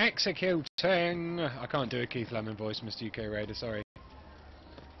 Executing! I can't do a Keith Lemon voice, Mr. UK Raider, sorry.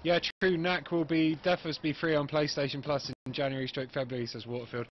 Yeah, true, Knack will definitely be free on PlayStation Plus in January/February, says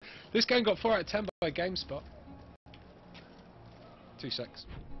Waterfield. This game got 4 out of 10 by GameSpot. 2 secs.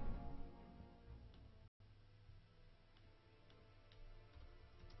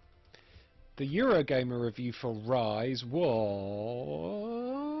 The Eurogamer review for Ryse was...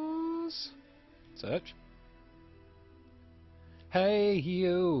 Search. Hey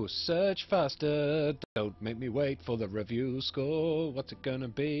you, search faster, don't make me wait for the review score, what's it gonna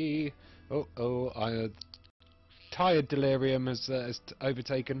be? Tired delirium has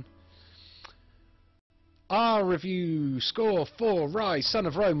overtaken. Our review score for Ryse, Son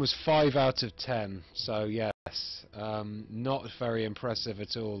of Rome was 5 out of 10, so yes, not very impressive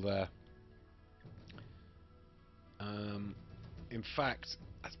at all there. In fact,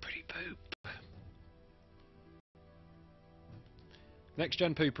 that's pretty poop. Next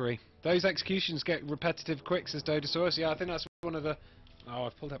gen poopery. Those executions get repetitive quick, says Dodosaurus. Yeah, I think that's one of the... Oh,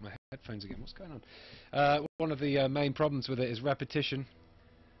 I've pulled out my headphones again. What's going on? One of the main problems with it is repetition.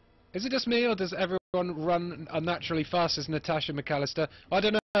 Is it just me, or does everyone run unnaturally fast, as Natasha McAllister? I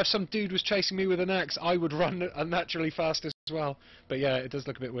don't know, if some dude was chasing me with an axe, I would run unnaturally fast as well. But yeah, it does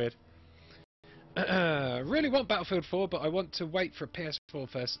look a bit weird. Really want Battlefield 4, but I want to wait for a PS4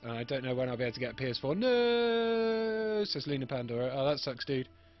 first. I don't know when I'll be able to get a PS4. No, says Luna Pandora. Oh, that sucks, dude.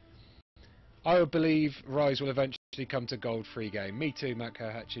 I would believe Ryse will eventually come to gold free game. Me too, Matt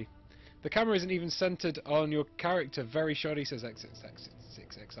Kohachi. The camera isn't even centered on your character. Very shoddy, says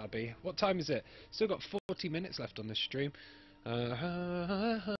XXX6XRB. What time is it? Still got 40 minutes left on this stream.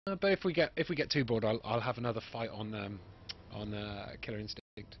 But if we get too bored, I'll have another fight on Killer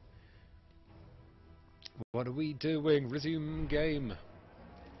Instinct. What are we doing? Resume game.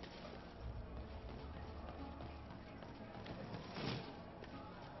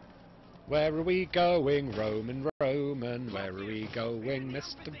 Where are we going, Roman? Where are we going,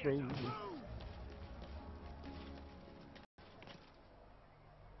 Mr. Roman?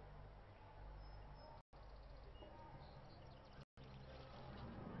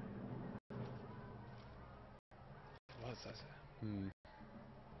 What's that?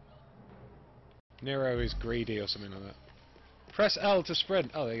 Nero is greedy or something like that. Press L to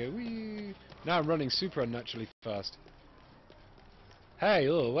sprint. Oh, there you go. Whee! Now I'm running super unnaturally fast. Hey,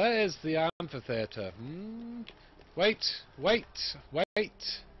 oh, where's the amphitheatre? Wait.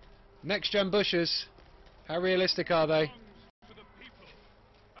 Next gen bushes. How realistic are they?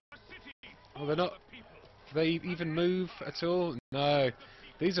 Oh, they're not. They even move at all? No.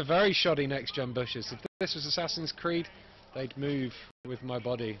 These are very shoddy next gen bushes. If this was Assassin's Creed, they'd move with my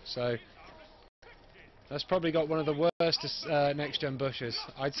body. So that's probably got one of the worst next gen bushes.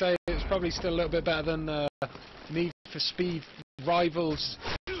 I'd say it's probably still a little bit better than Need for Speed Rivals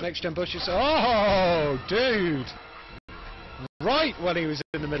next gen bushes. Oh, dude! Right when he was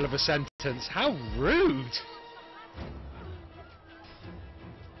in the middle of a sentence. How rude!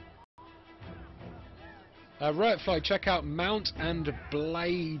 Rightfly, check out Mount and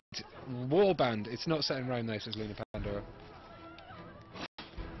Blade Warband. It's not set in Rome though, says Luna Pandora.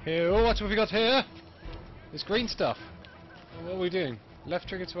 Here, what have we got here? This green stuff. What are we doing? Left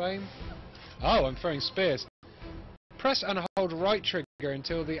trigger to aim? Oh, I'm throwing spears. Press and hold right trigger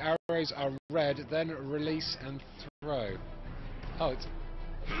until the arrows are red, then release and throw. Oh,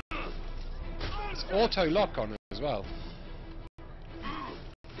 it's auto lock on it as well.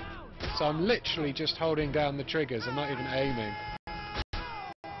 So I'm literally just holding down the triggers, I'm not even aiming.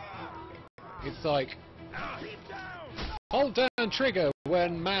 It's like, hold down trigger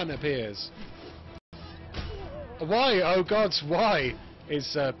when man appears. Why, oh gods, why,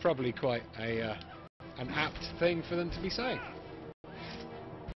 is probably quite an apt thing for them to be saying.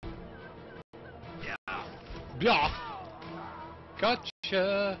 Yeah.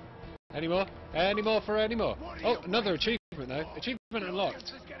 Gotcha. Any more? Any more for any more? Oh, another achievement though. Achievement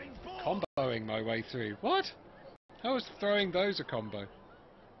unlocked. Comboing my way through. What? How is throwing those a combo?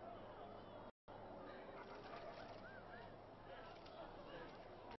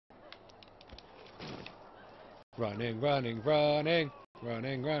 Running, running, running.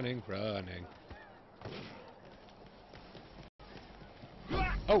 Running, running, running.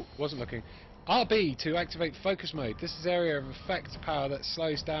 Oh, wasn't looking. RB to activate focus mode. This is area of effect power that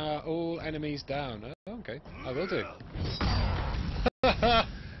slows down all enemies down. Oh, okay, I will do.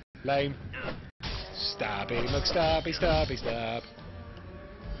 Lame. Stabby, McStabby, stabby, stab.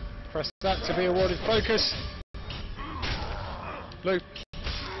 Press that to be awarded focus. Blue.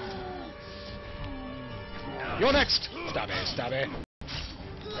 You're next. Stabby, stabby.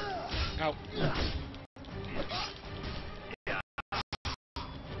 Ow.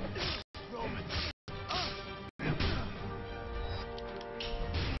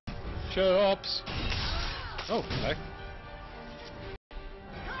 Chops. Oh, hello.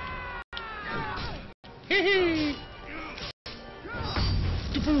 Hee hee.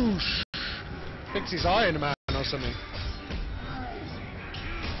 Deboosh. Thinks he's Iron Man or something.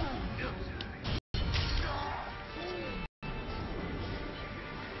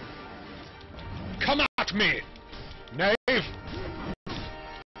 Come at me, knave.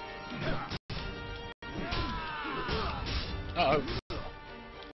 Uh-oh.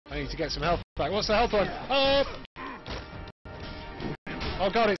 I need to get some health back. What's the health on? Oh! Oh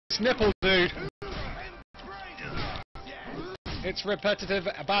god, it's nipple, dude. It's repetitive,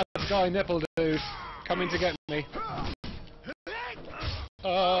 bad guy nipple, dude. Coming to get me.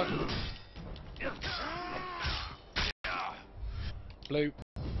 Blue.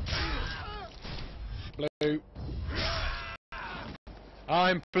 Blue.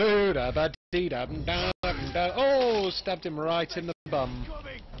 I'm blue. Da ba dee da da da. Oh, stabbed him right in the bum.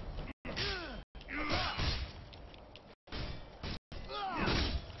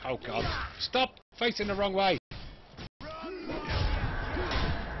 Oh god. Stop facing the wrong way.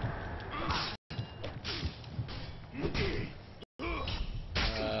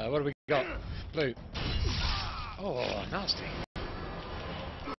 What do we got? Blue. Oh, nasty.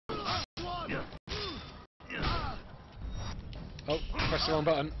 Oh, press the wrong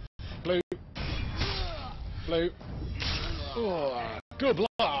button. Blue. Blue. Oh, good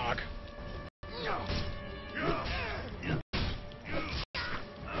block.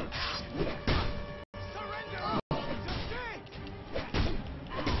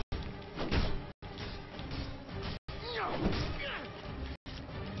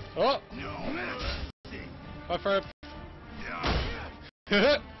 Oh! High five.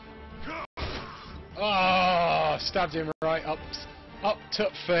 Oh, stabbed him right up to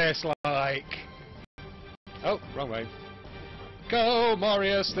face like. Oh, wrong way. Go,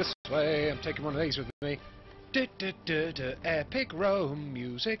 Marius, this way. I'm taking one of these with me. Epic Rome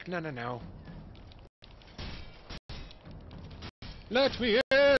music. No. Let me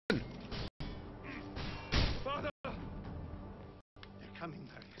in. Father! They're coming,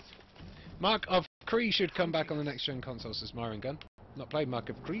 Marius. Mark of Cree should come back on the next gen consoles as Myron Gun. Not played Mark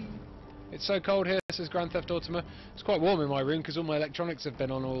of Cree. It's so cold here, says Grand Theft Automata. It's quite warm in my room because all my electronics have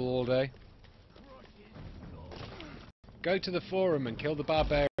been on all day. Go to the forum and kill the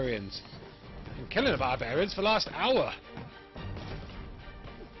barbarians. I'm killing the barbarians for the last hour.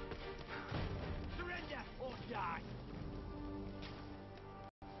 Surrender or die!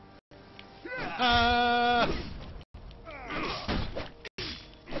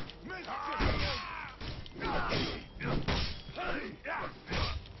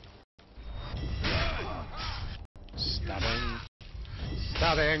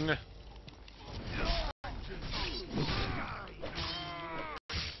 Stabbing.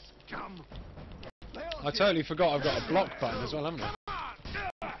 I totally forgot I've got a block button as well, haven't I?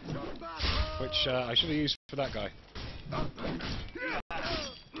 Which I should have used for that guy.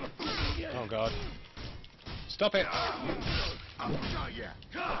 Oh god. Stop it! Oh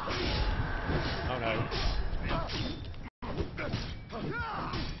no.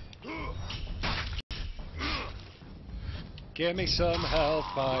 Give me some health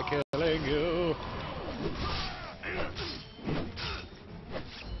by killing you.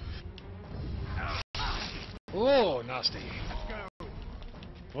 Oh, nasty.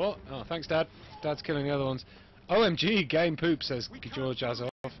 What? Oh, thanks, Dad. Dad's killing the other ones. OMG, game poop, says George Azov.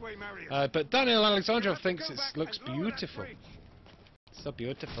 But Daniel Alexandrov thinks it looks beautiful. So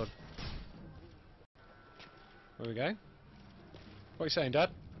beautiful. Where we go? What are you saying, Dad?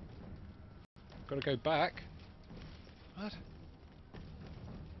 Gotta go back. What?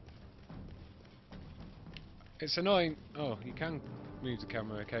 It's annoying. Oh, you can move the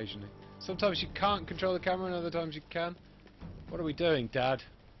camera occasionally. Sometimes you can't control the camera and other times you can. What are we doing, Dad?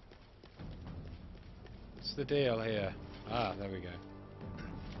 What's the deal here? Ah, there we go.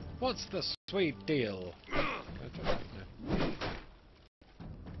 What's the sweet deal?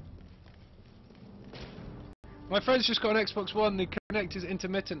 My friend's just got an Xbox One, the connect is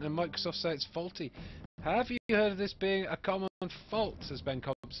intermittent and Microsoft say it's faulty. Have you heard of this being a common fault, says Ben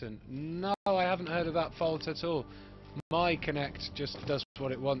Compson? No, I haven't heard of that fault at all. My Kinect just does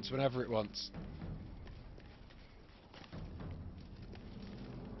what it wants whenever it wants.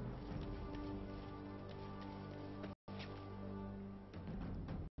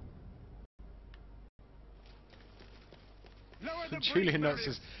 Julian Knox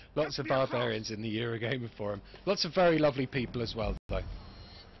says lots of barbarians in the Eurogamer forum. Lots of very lovely people as well, though.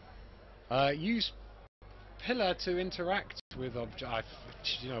 Use pillar to interact with object.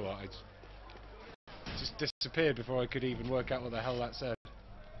 You know what? It just disappeared before I could even work out what the hell that said.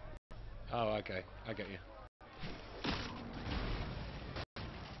 Oh, okay. I get you.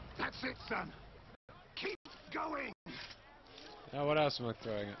 That's it, son. Keep going. Now, what else am I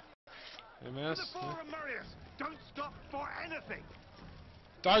throwing at? Anything else? To the forum, Marius. Don't stop for anything.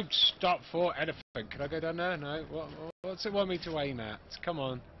 Don't stop for anything. Can I go down there? No. What's it want me to aim at? Come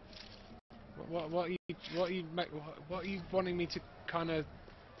on. What are you wanting me to kind of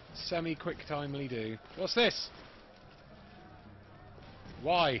semi-quick timely do? What's this?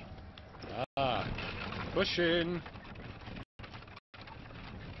 Why? Ah, pushing.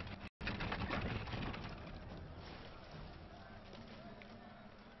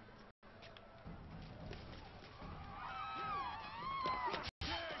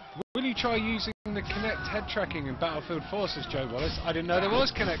 Will you try using the Kinect head tracking in Battlefield 4, says Joe Wallace. I didn't know there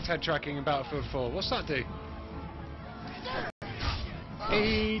was Kinect head tracking in Battlefield 4. What's that do?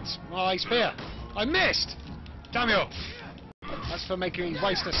 Eat my spear. I missed! Damn you! That's for making me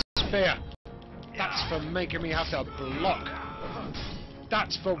waste a spear. That's for making me have to block.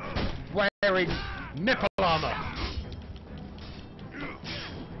 That's for wearing nipple armor.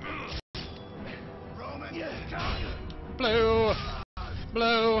 Blue!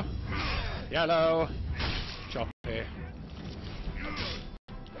 Blue! Yep. yellow. Choppy.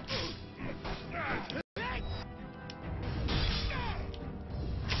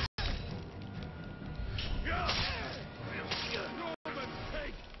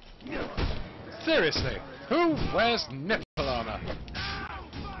 Seriously, who wears nipple armor?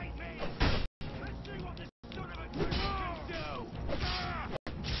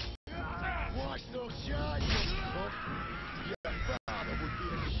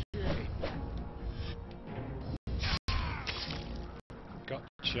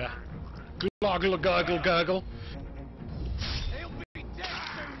 Gotcha. Gloggle, gurgle, gurgle. He'll be dead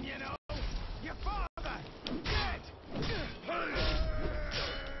soon, you know. Your father dead.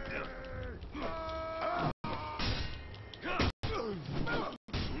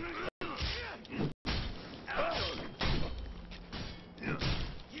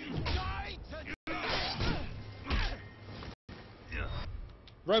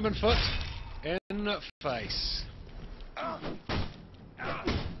 Roman foot in face.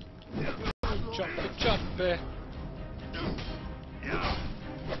 Choppy, choppy.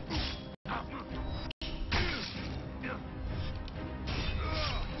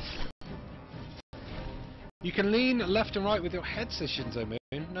 You can lean left and right with your head, Shinzo Moon.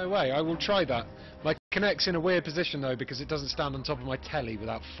 No way, I will try that. My Kinect's in a weird position though because it doesn't stand on top of my telly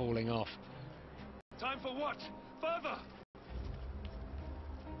without falling off. Time for what? Further.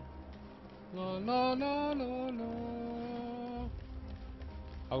 La la la la la.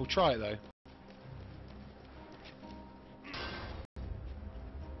 I will try it though.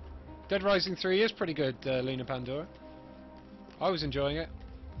 Dead Rising 3 is pretty good, Luna Pandora. I was enjoying it.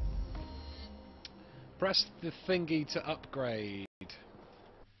 Press the thingy to upgrade.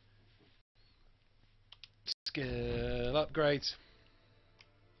 Skill upgrades.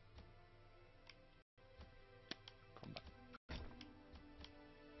 Combat.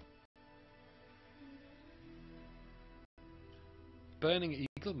 Burning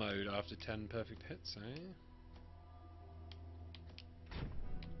Eagle mode after 10 perfect hits, eh?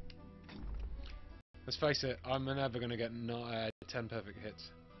 Let's face it, I'm never going to get 10 perfect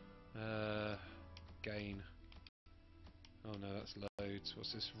hits. Gain. Oh no, that's loads.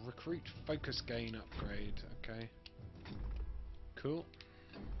 What's this? Recruit focus gain upgrade. Okay. Cool.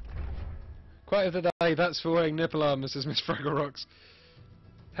 Quite of the day, that's for wearing nipple armor, says Miss Fraggle Rocks.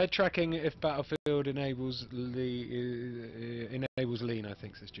 Head tracking if battlefield enables enables lean, I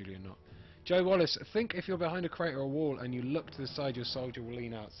think, says Julian Not. Joe Wallace, think if you're behind a crate or a wall and you look to the side, your soldier will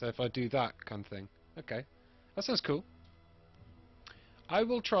lean out. So if I do that kind of thing. Okay. That sounds cool. I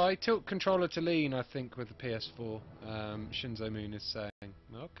will try tilt controller to lean, I think, with the PS4. Shinzo Moon is saying.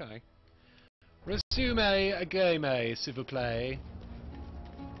 Okay. Resume a game, s'il vous plaît.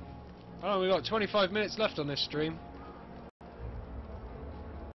 Oh, we've got 25 minutes left on this stream.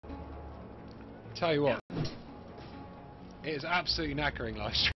 Tell you what, it is absolutely knackering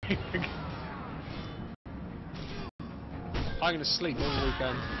live streaming. I'm going to sleep all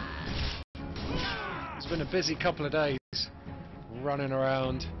weekend. It's been a busy couple of days, running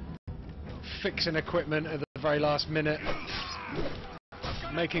around, fixing equipment at the very last minute,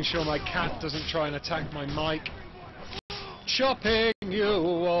 making sure my cat doesn't try and attack my mic, chopping you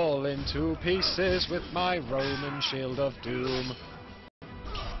all into pieces with my Roman Shield of Doom.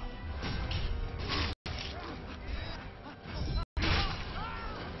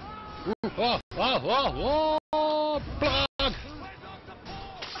 Ooh, plug!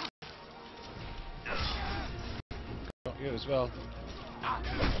 Got you as well.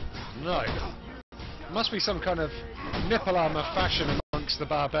 No. Must be some kind of nipple armor fashion amongst the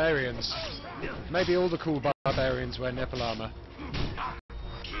barbarians. Maybe all the cool barbarians wear nipple armor.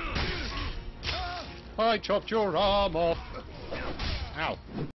 I chopped your arm off. Ow.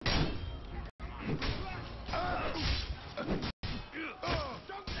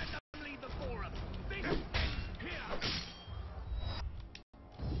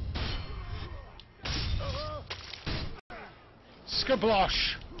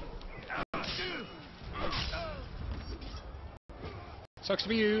 Skablosh! Sucks to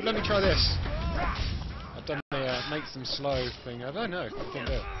be you, let me try this. I've done the makes them slow thing. I don't know, I didn't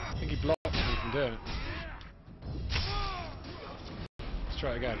do it. I think he blocked me from doing it. Let's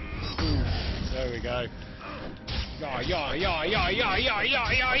try it again. Ooh, there we go.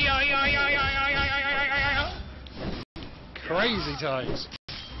 Crazy times.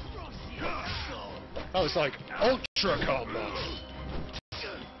 That was like ultra combo.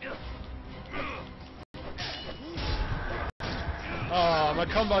 Oh, my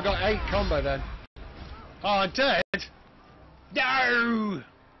combo got 8 combo then. Oh, I'm dead? No!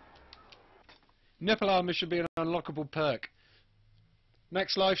 Nipple armor should be an unlockable perk.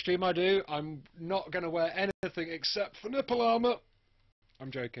 Next live stream I do, I'm not going to wear anything except for nipple armour.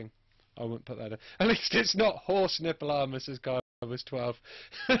 I'm joking. I wouldn't put that in. At least it's not horse nipple armour, says Guy was 12.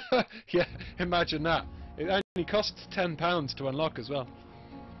 Yeah, imagine that. It only costs £10 to unlock as well.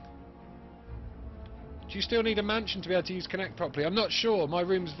 Do you still need a mansion to be able to use Connect properly? I'm not sure. My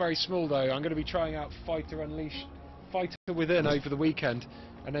room's very small though. I'm going to be trying out Fighter Unleashed, Fighter Within over the weekend,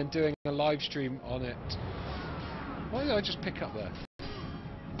 and then doing a live stream on it. Why did I just pick up there?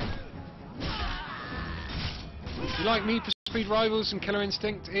 You like Need for Speed Rivals and Killer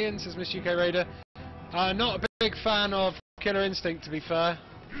Instinct, Ian, says Miss UK Raider. Not a big fan of Killer Instinct, to be fair.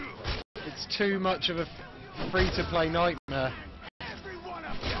 It's too much of a free-to-play nightmare.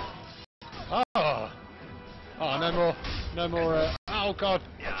 Oh! Oh, no more, oh god!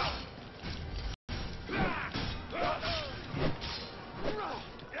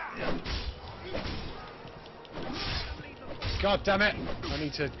 God damn it! I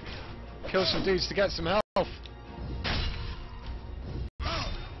need to kill some dudes to get some health.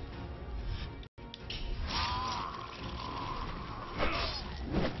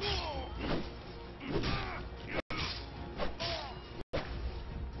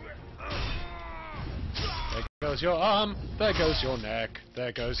 There goes your arm, there goes your neck,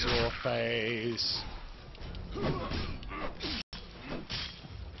 there goes your face.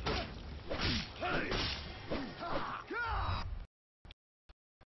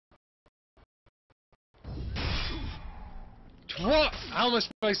 What? How am I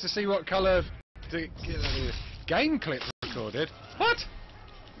supposed to see what colour the game clip recorded? What?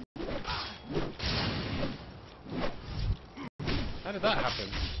 How did that happen?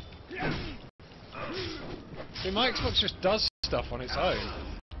 See, my Xbox just does stuff on its own.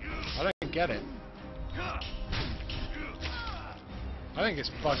 I don't get it. I think it's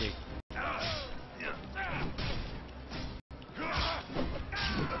buggy.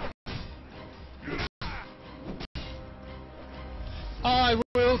 I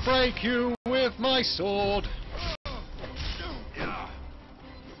will break you with my sword.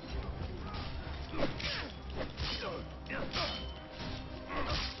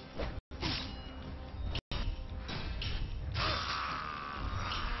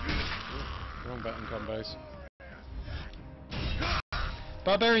 Wrong button combos.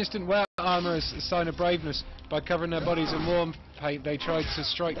 Barbarians didn't wear armour as a sign of braveness. By covering their bodies in warm paint, they tried to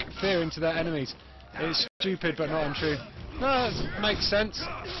strike fear into their enemies. It's stupid but not untrue. No, that makes sense.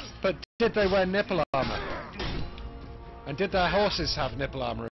 But did they wear nipple armour? And did their horses have nipple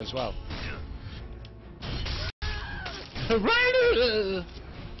armour as well?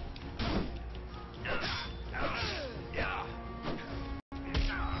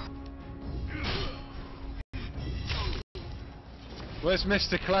 Where's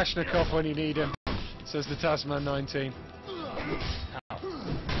Mr. Kalashnikov when you need him? Says the Tasman 19.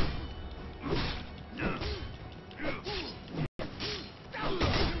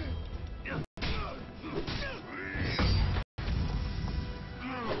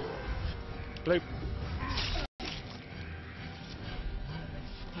 Bloop.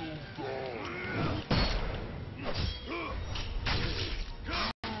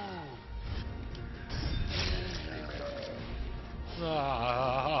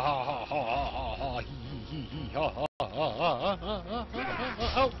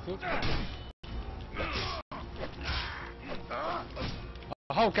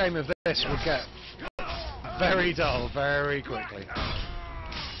 A whole game of this will get very dull very quickly.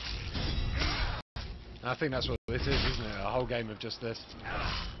 I think that's what this is, isn't it? A whole game of just this.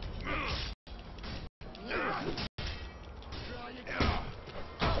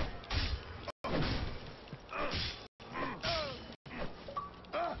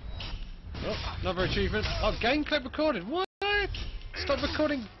 Oh, another achievement. Oh, game clip recorded. What? Stop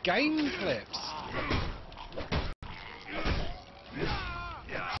recording game clips.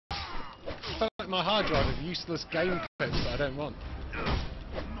 I felt like my hard drive of useless game clips that I don't want.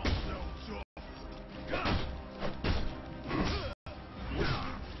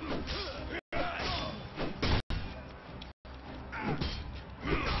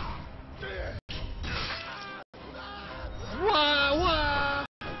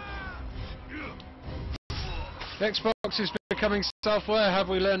 The Xbox is becoming self-aware. Have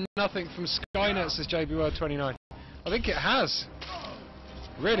we learned nothing from Skynet, says JB World 29. I think it has.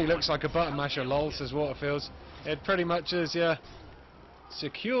 Really looks like a button masher, lol, says Waterfields. It pretty much is, yeah.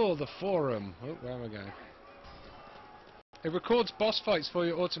 Secure the forum. Oh, where am I going? It records boss fights for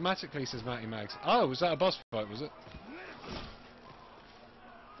you automatically, says Matty Mags. Oh, was that a boss fight, was it?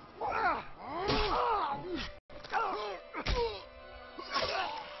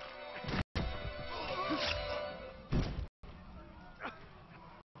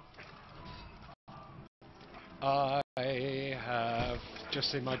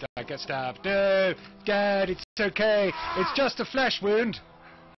 just seen my dad get stabbed. No, Dad, it's okay. It's just a flesh wound.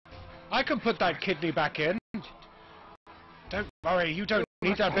 I can put that kidney back in. Don't worry, you don't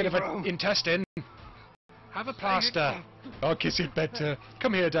need that bit of an intestine. Have a plaster. Oh, kiss it better.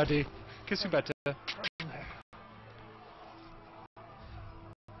 Come here, Daddy. Kiss it better.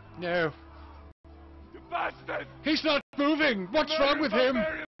 No. You bastard! He's not moving! What's wrong with him?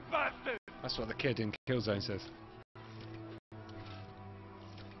 Barbarian bastard! That's what the kid in Killzone says.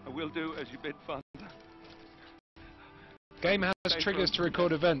 I will do as you bid, Father. Game has triggers to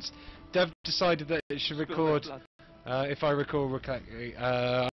record events. Dev decided that it should record, if I recall correctly.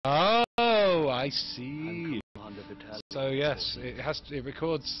 Oh, I see. So yes, it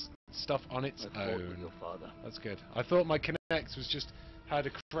records stuff on its own. That's good. I thought my Kinect was just had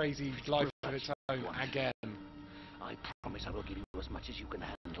a crazy life of its own again. I promise I will give you as much as you can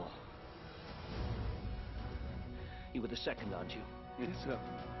handle. You were the second, aren't you? Yes, sir.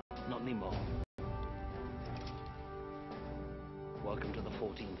 Not anymore. Welcome to the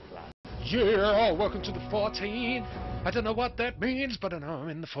 14th flat. Yeah, welcome to the 14th. I don't know what that means, but I know I'm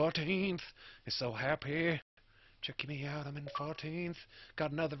in the 14th. It's so happy. Check me out, I'm in the 14th.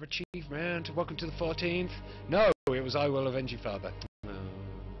 Got another achievement. Welcome to the 14th. No, it was I Will Avenge You, Father.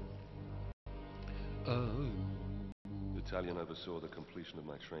 Oh. The Italian oversaw the completion of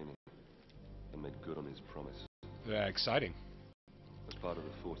my training and made good on his promise. Yeah, exciting. As part of the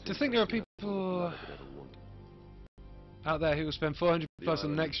 14th, To think there are people out there who will spend 400 plus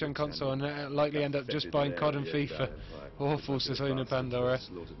on the next gen console and likely end up just buying COD and FIFA. Awful, Sasuna Pandora.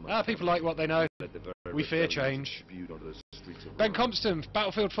 People like what they know. We fear change. Ben Compton,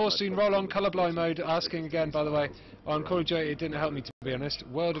 Battlefield 4 soon roll on colourblind mode, asking again, by the way. On Call of Duty it didn't help me, to be honest.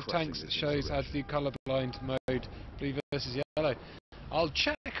 World of Tanks shows how to do colourblind mode, blue versus yellow. I'll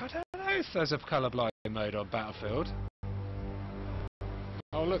check, I don't know if there's a colourblind mode on Battlefield.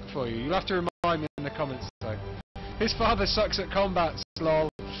 I'll look for you. You'll have to remind me in the comments though. His father sucks at combat, lol,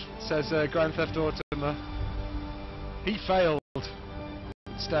 says Grand Theft Automata. He failed.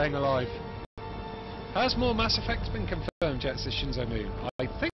 Staying alive. Has more Mass Effects been confirmed yet, says Shinzo Moon? I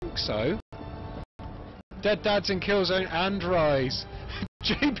think so. Dead Dads in Killzone and Ryse.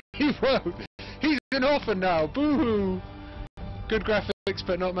 JP wrote, he's an orphan now, boo-hoo! Good graphics,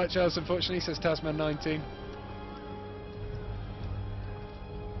 but not much else, unfortunately, says Tasman19.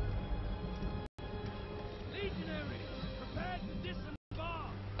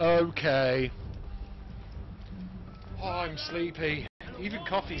 Okay. Oh, I'm sleepy. Even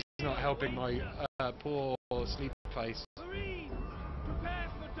coffee's not helping my poor sleep face.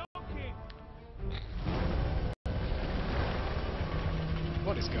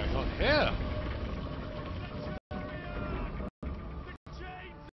 What is going on here?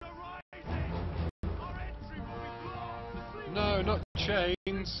 No, not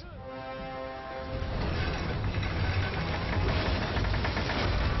chains.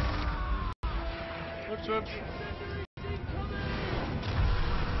 Whoops, whoops.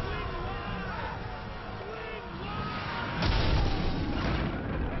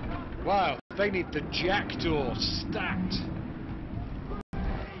 Wow, they need the jackdaw stacked.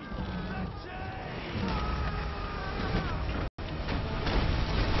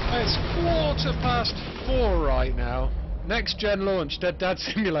 It's 4:15 right now. Next gen launch, Dead Dad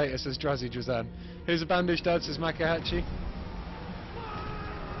Simulator, says Drazzy Drazan. Here's a bandaged dad, says Makahachi.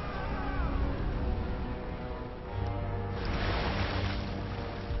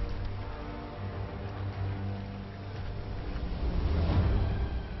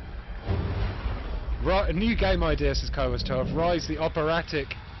 Right, a new game idea, says Kaiwas 12. Ryse the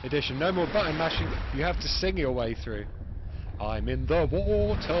operatic edition. No more button mashing, you have to sing your way through. I'm in the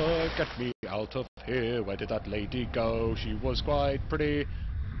water, get me out of here. Where did that lady go? She was quite pretty.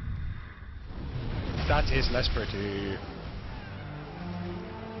 That is less pretty.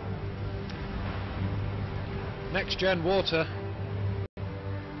 Next gen water.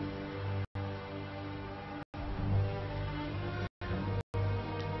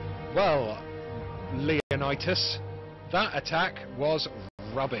 Well, Leonidas, that attack was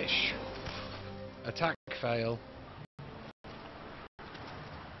rubbish. Attack fail.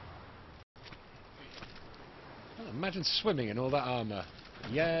 Oh, imagine swimming in all that armour.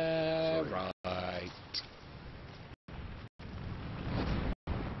 Yeah, right.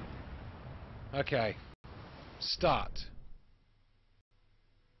 Okay. Start.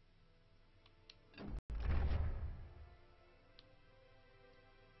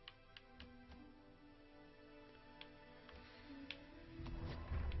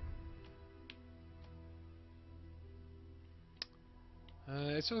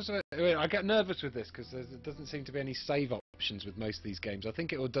 It's also I get nervous with this because there doesn't seem to be any save options with most of these games. I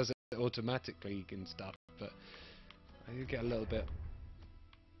think it does it automatically and stuff, but I do get a little bit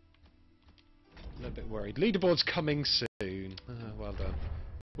worried. Leaderboard's coming soon. Well done.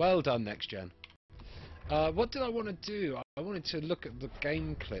 Well done, next gen. What did I want to do? I wanted to look at the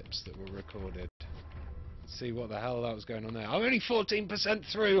game clips that were recorded. See what the hell that was going on there. I'm only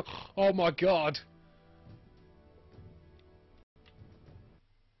 14% through. Oh my god.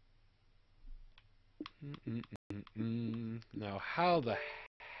 Now, how the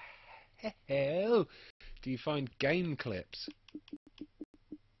hell do you find game clips?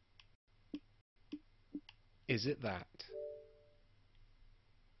 Is it that?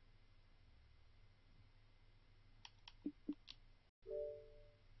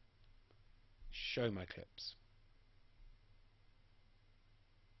 Show my clips.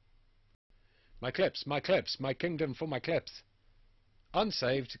 My clips, my clips, my kingdom for my clips.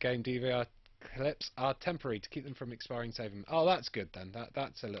 Unsaved game DVR clips are temporary to keep them from expiring. Save them. Oh, that's good then.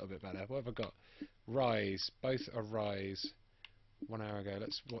 That's a little bit better. What have I got? Ryse. Both are Ryse. 1 hour ago.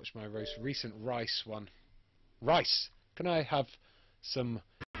 Let's watch my most recent Ryse one. Ryse. Can I have some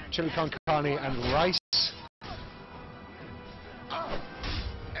chili con carne and rice?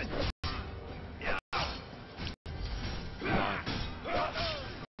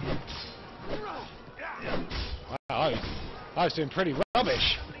 Wow, I was doing pretty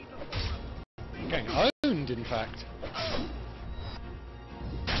rubbish. Getting owned, in fact.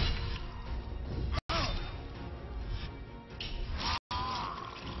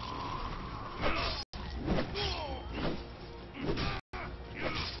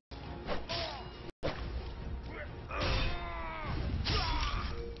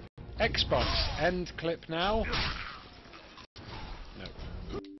 Xbox end clip now. No.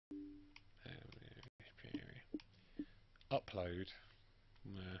 Upload.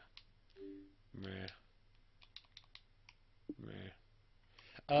 Meh. Meh. Meh.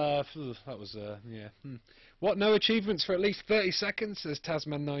 That was yeah. What? No achievements for at least 30 seconds? Says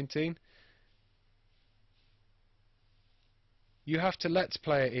Tasman19. You have to let's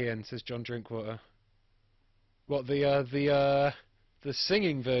play it, Ian. Says John Drinkwater. What, the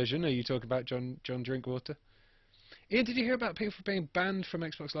singing version? Are you talking about, John Drinkwater? Ian, did you hear about people being banned from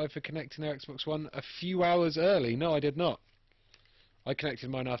Xbox Live for connecting their Xbox One a few hours early? No, I did not. I connected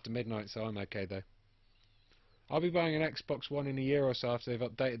mine after midnight, so I'm okay though. I'll be buying an Xbox One in a year or so after they've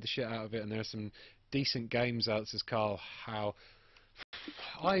updated the shit out of it, and there's some decent games out, says Carl. How?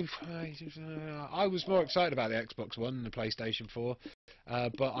 I was more excited about the Xbox One than the PlayStation 4,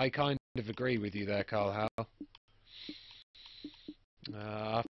 but I kind of agree with you there, Carl. How?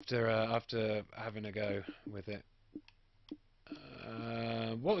 After having a go with it.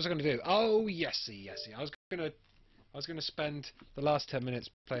 What was I going to do? Oh, yesy. I was gonna spend the last 10 minutes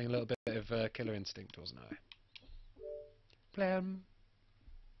playing a little bit of Killer Instinct, wasn't I? Blam.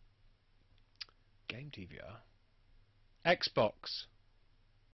 Game DVR. Xbox.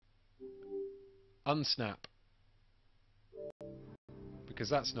 Unsnap. Because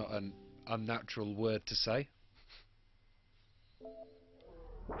that's not an unnatural word to say.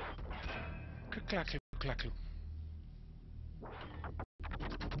 Clack.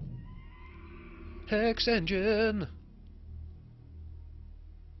 Hex engine.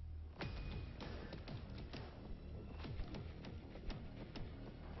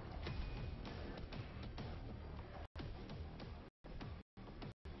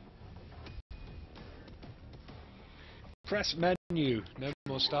 Press menu. No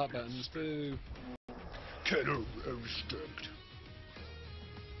more start buttons. Boo. Killer instinct.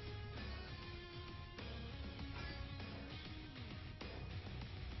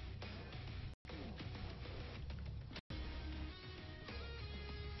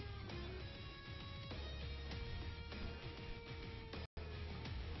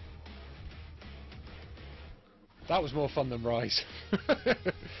 That was more fun than Ryse.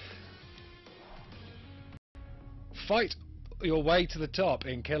 Fight your way to the top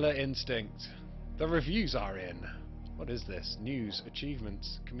in Killer Instinct. The reviews are in. What is this? News,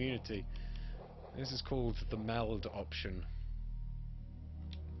 achievements, community. This is called the meld option.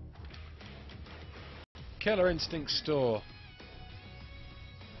 Killer Instinct store.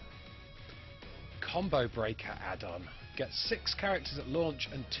 Combo Breaker add-on. Get 6 characters at launch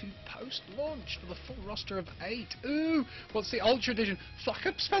and 2 post-launch for the full roster of 8. Ooh! What's the Ultra Edition? Fuck,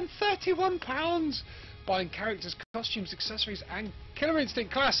 I spent £31 buying characters, costumes, accessories, and Killer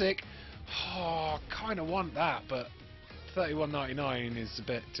Instinct Classic. Oh, kind of want that, but $31.99 is a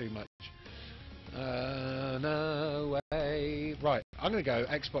bit too much. No way. Right, I'm going to go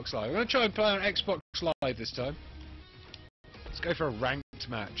Xbox Live. I'm going to try and play on Xbox Live this time. Let's go for a ranked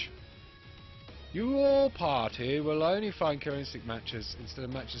match. Your party will only find Killer Instinct matches instead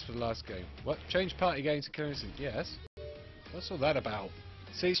of matches for the last game. What? Change party games to Killer Instinct? Yes. What's all that about?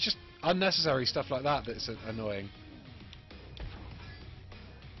 See, it's just unnecessary stuff like that that's annoying.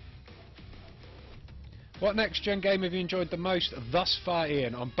 What next-gen game have you enjoyed the most thus far,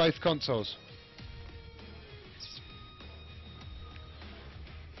 Ian, on both consoles?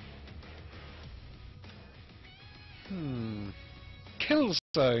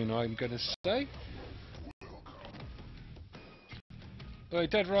 Killzone, I'm gonna say. Although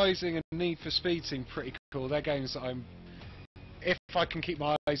Dead Rising and Need for Speed seem pretty cool. They're games that if I can keep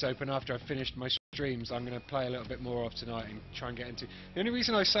my eyes open after I've finished my streams, I'm going to play a little bit more of tonight and try and get into. The only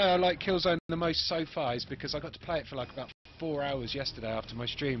reason I say I like Killzone the most so far is because I got to play it for like about 4 hours yesterday after my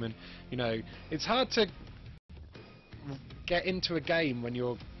stream, and you know, it's hard to get into a game when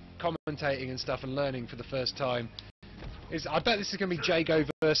you're commentating and stuff and learning for the first time. I bet this is going to be Jago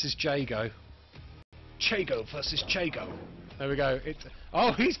versus Jago. Chago versus Chago. There we go.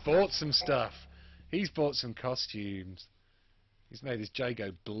 Oh, he's bought some stuff. He's bought some costumes. He's made his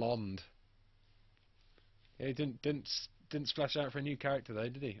Jago blonde. Yeah, he didn't splash out for a new character though,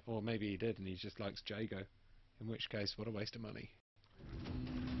 did he? Or maybe he did, and he just likes Jago. In which case, what a waste of money.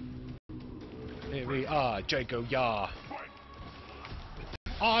 Here we are, Jago Yar.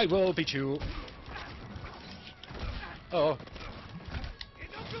 I will beat you. Oh.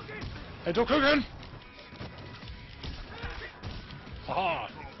 Edokugen! Aha!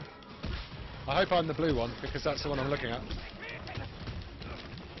 I hope I'm the blue one, because that's the one I'm looking at.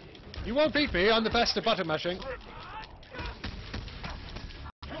 You won't beat me, I'm the best at button mashing.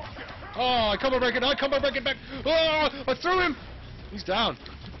 Oh, I combo break it back! Oh, I threw him! He's down.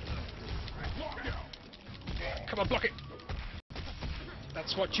 Come on, block it!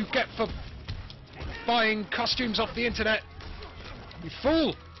 That's what you get for buying costumes off the internet, you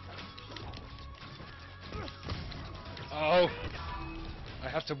fool! Oh, I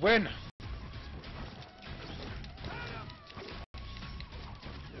have to win.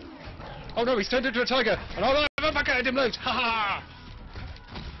 Oh no, he's turned into a tiger, and I'll have a back at him loads. Ha ha!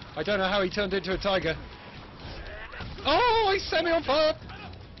 I don't know how he turned into a tiger. Oh, he set me on fire!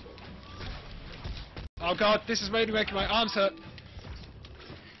 Oh god, this is really making my arms hurt.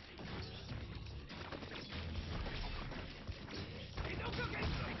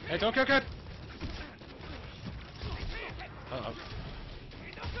 Hey, don't kill good. Uh-oh.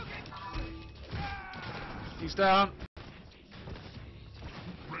 He's down.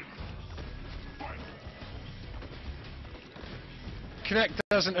 Kinect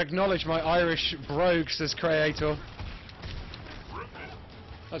doesn't acknowledge my Irish brogue, says Creator.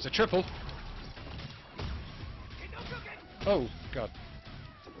 That's a triple. Oh, God.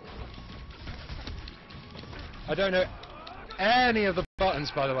 I don't know any of the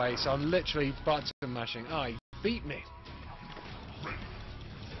buttons, by the way, so I'm literally button mashing. Oh, he beat me.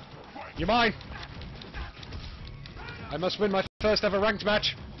 You're mine. I must win my first ever ranked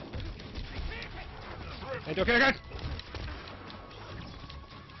match. And okay again.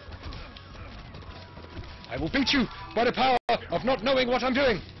 I will beat you by the power of not knowing what I'm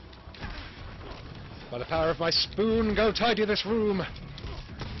doing. By the power of my spoon, go tidy this room.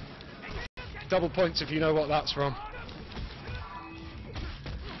 Double points if you know what that's from.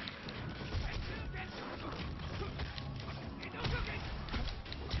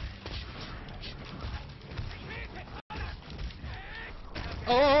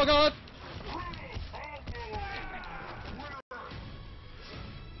 Oh God!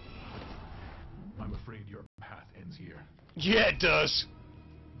 I'm afraid your path ends here. Yeah, it does.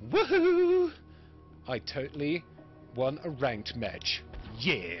 Woohoo! I totally won a ranked match.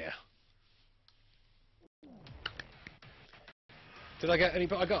 Yeah. Did I get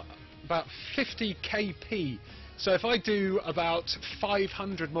any? I got about 50 KP. So if I do about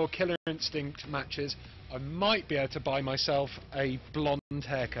 500 more Killer Instinct matches, I might be able to buy myself a blonde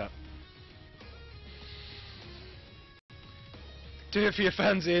haircut. Do it for your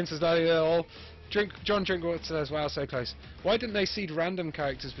fans, Ian says that. John Drinkwater says, wow, so close. Why didn't they seed random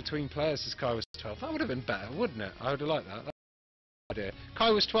characters between players as Kai was 12? That would have been better, wouldn't it? I would have liked that. That's a good idea. Kai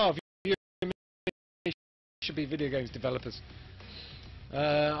was 12. You should be video games developers.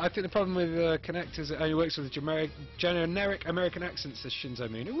 I think the problem with Kinect is it only works with a generic American accent, says Shinzo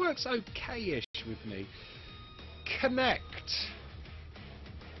Moon. It works okay-ish with me. Kinect.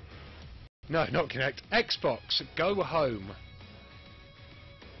 No, not Kinect. Xbox. Go home.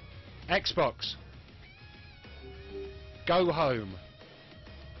 Xbox. Go home.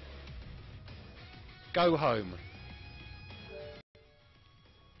 Go home.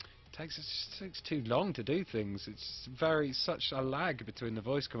 takes too long to do things. It's such a lag between the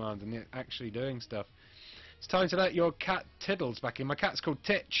voice command and it actually doing stuff. It's time to let your cat Tiddles back in. My cat's called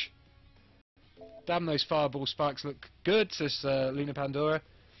Titch. Damn, those fireball spikes look good, says Luna Pandora.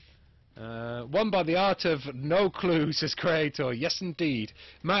 Won by the art of no clue, says Creator. Yes, indeed.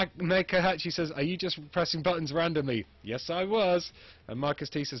 Mekahachi says, are you just pressing buttons randomly? Yes, I was. And Marcus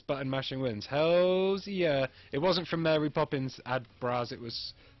T says, button mashing wins. Hells yeah. It wasn't from Mary Poppins ad bras. It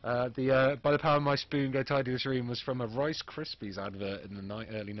was by the power of my spoon, go tidy this room was from a Rice Krispies advert in the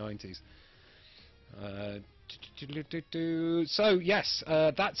early 90s. So yes,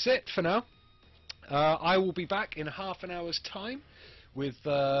 that's it for now. I will be back in half an hour's time with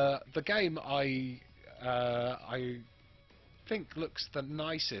the game I think looks the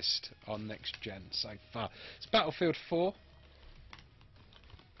nicest on next gen so far. It's Battlefield 4.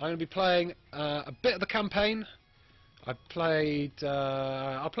 I'm going to be playing a bit of the campaign. I'll play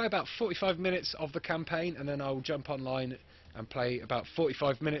about 45 minutes of the campaign, and then I'll jump online and play about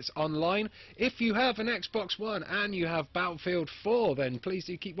 45 minutes online. If you have an Xbox One and you have Battlefield 4, then please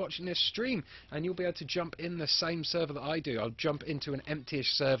do keep watching this stream and you'll be able to jump in the same server that I do. I'll jump into an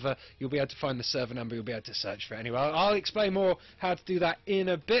empty-ish server. You'll be able to find the server number. You'll be able to search for it anyway. I'll explain more how to do that in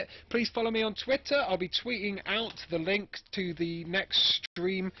a bit. Please follow me on Twitter. I'll be tweeting out the link to the next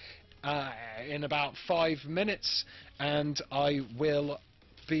stream in about 5 minutes, and I will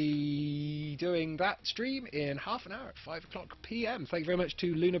be doing that stream in half an hour at 5 o'clock PM. Thank you very much to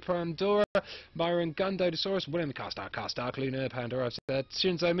Luna Pandora, Myron Gundodosaurus, William the Cast Dark, Luna Pandora, I've said,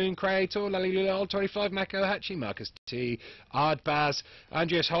 Shinzo Moon, Creator, Lalilula, 25, Mako Hachi, Marcus T, Ardbaz,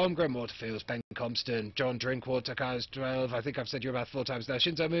 Andreas Holmgren, Waterfields, Ben Compston, John Drinkwater, Kaz 12, I think I've said you about 4 times now,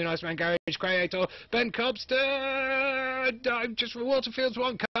 Shinzo Moon, Iceman Garage, Creator, Ben Compston, I'm just for Waterfields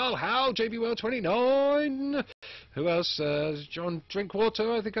 1, Carl Howe, JB World 29, who else? John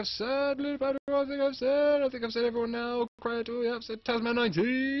Drinkwater, I think I've said, Luna Pandora, I think I've said everyone now, Creator, yeah, I've said Tasman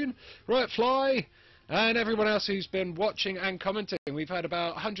 19, right, Fly, and everyone else who's been watching and commenting. We've had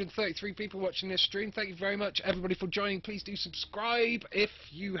about 133 people watching this stream. Thank you very much, everybody, for joining. Please do subscribe if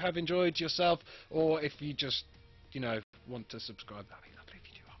you have enjoyed yourself, or if you just, want to subscribe. That'd be lovely if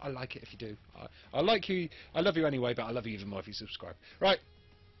you do. I like it if you do. I like you. I love you anyway, but I love you even more if you subscribe. Right.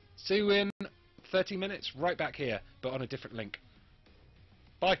 See you in 30 minutes, right back here, but on a different link.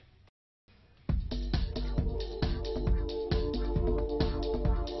 Bye.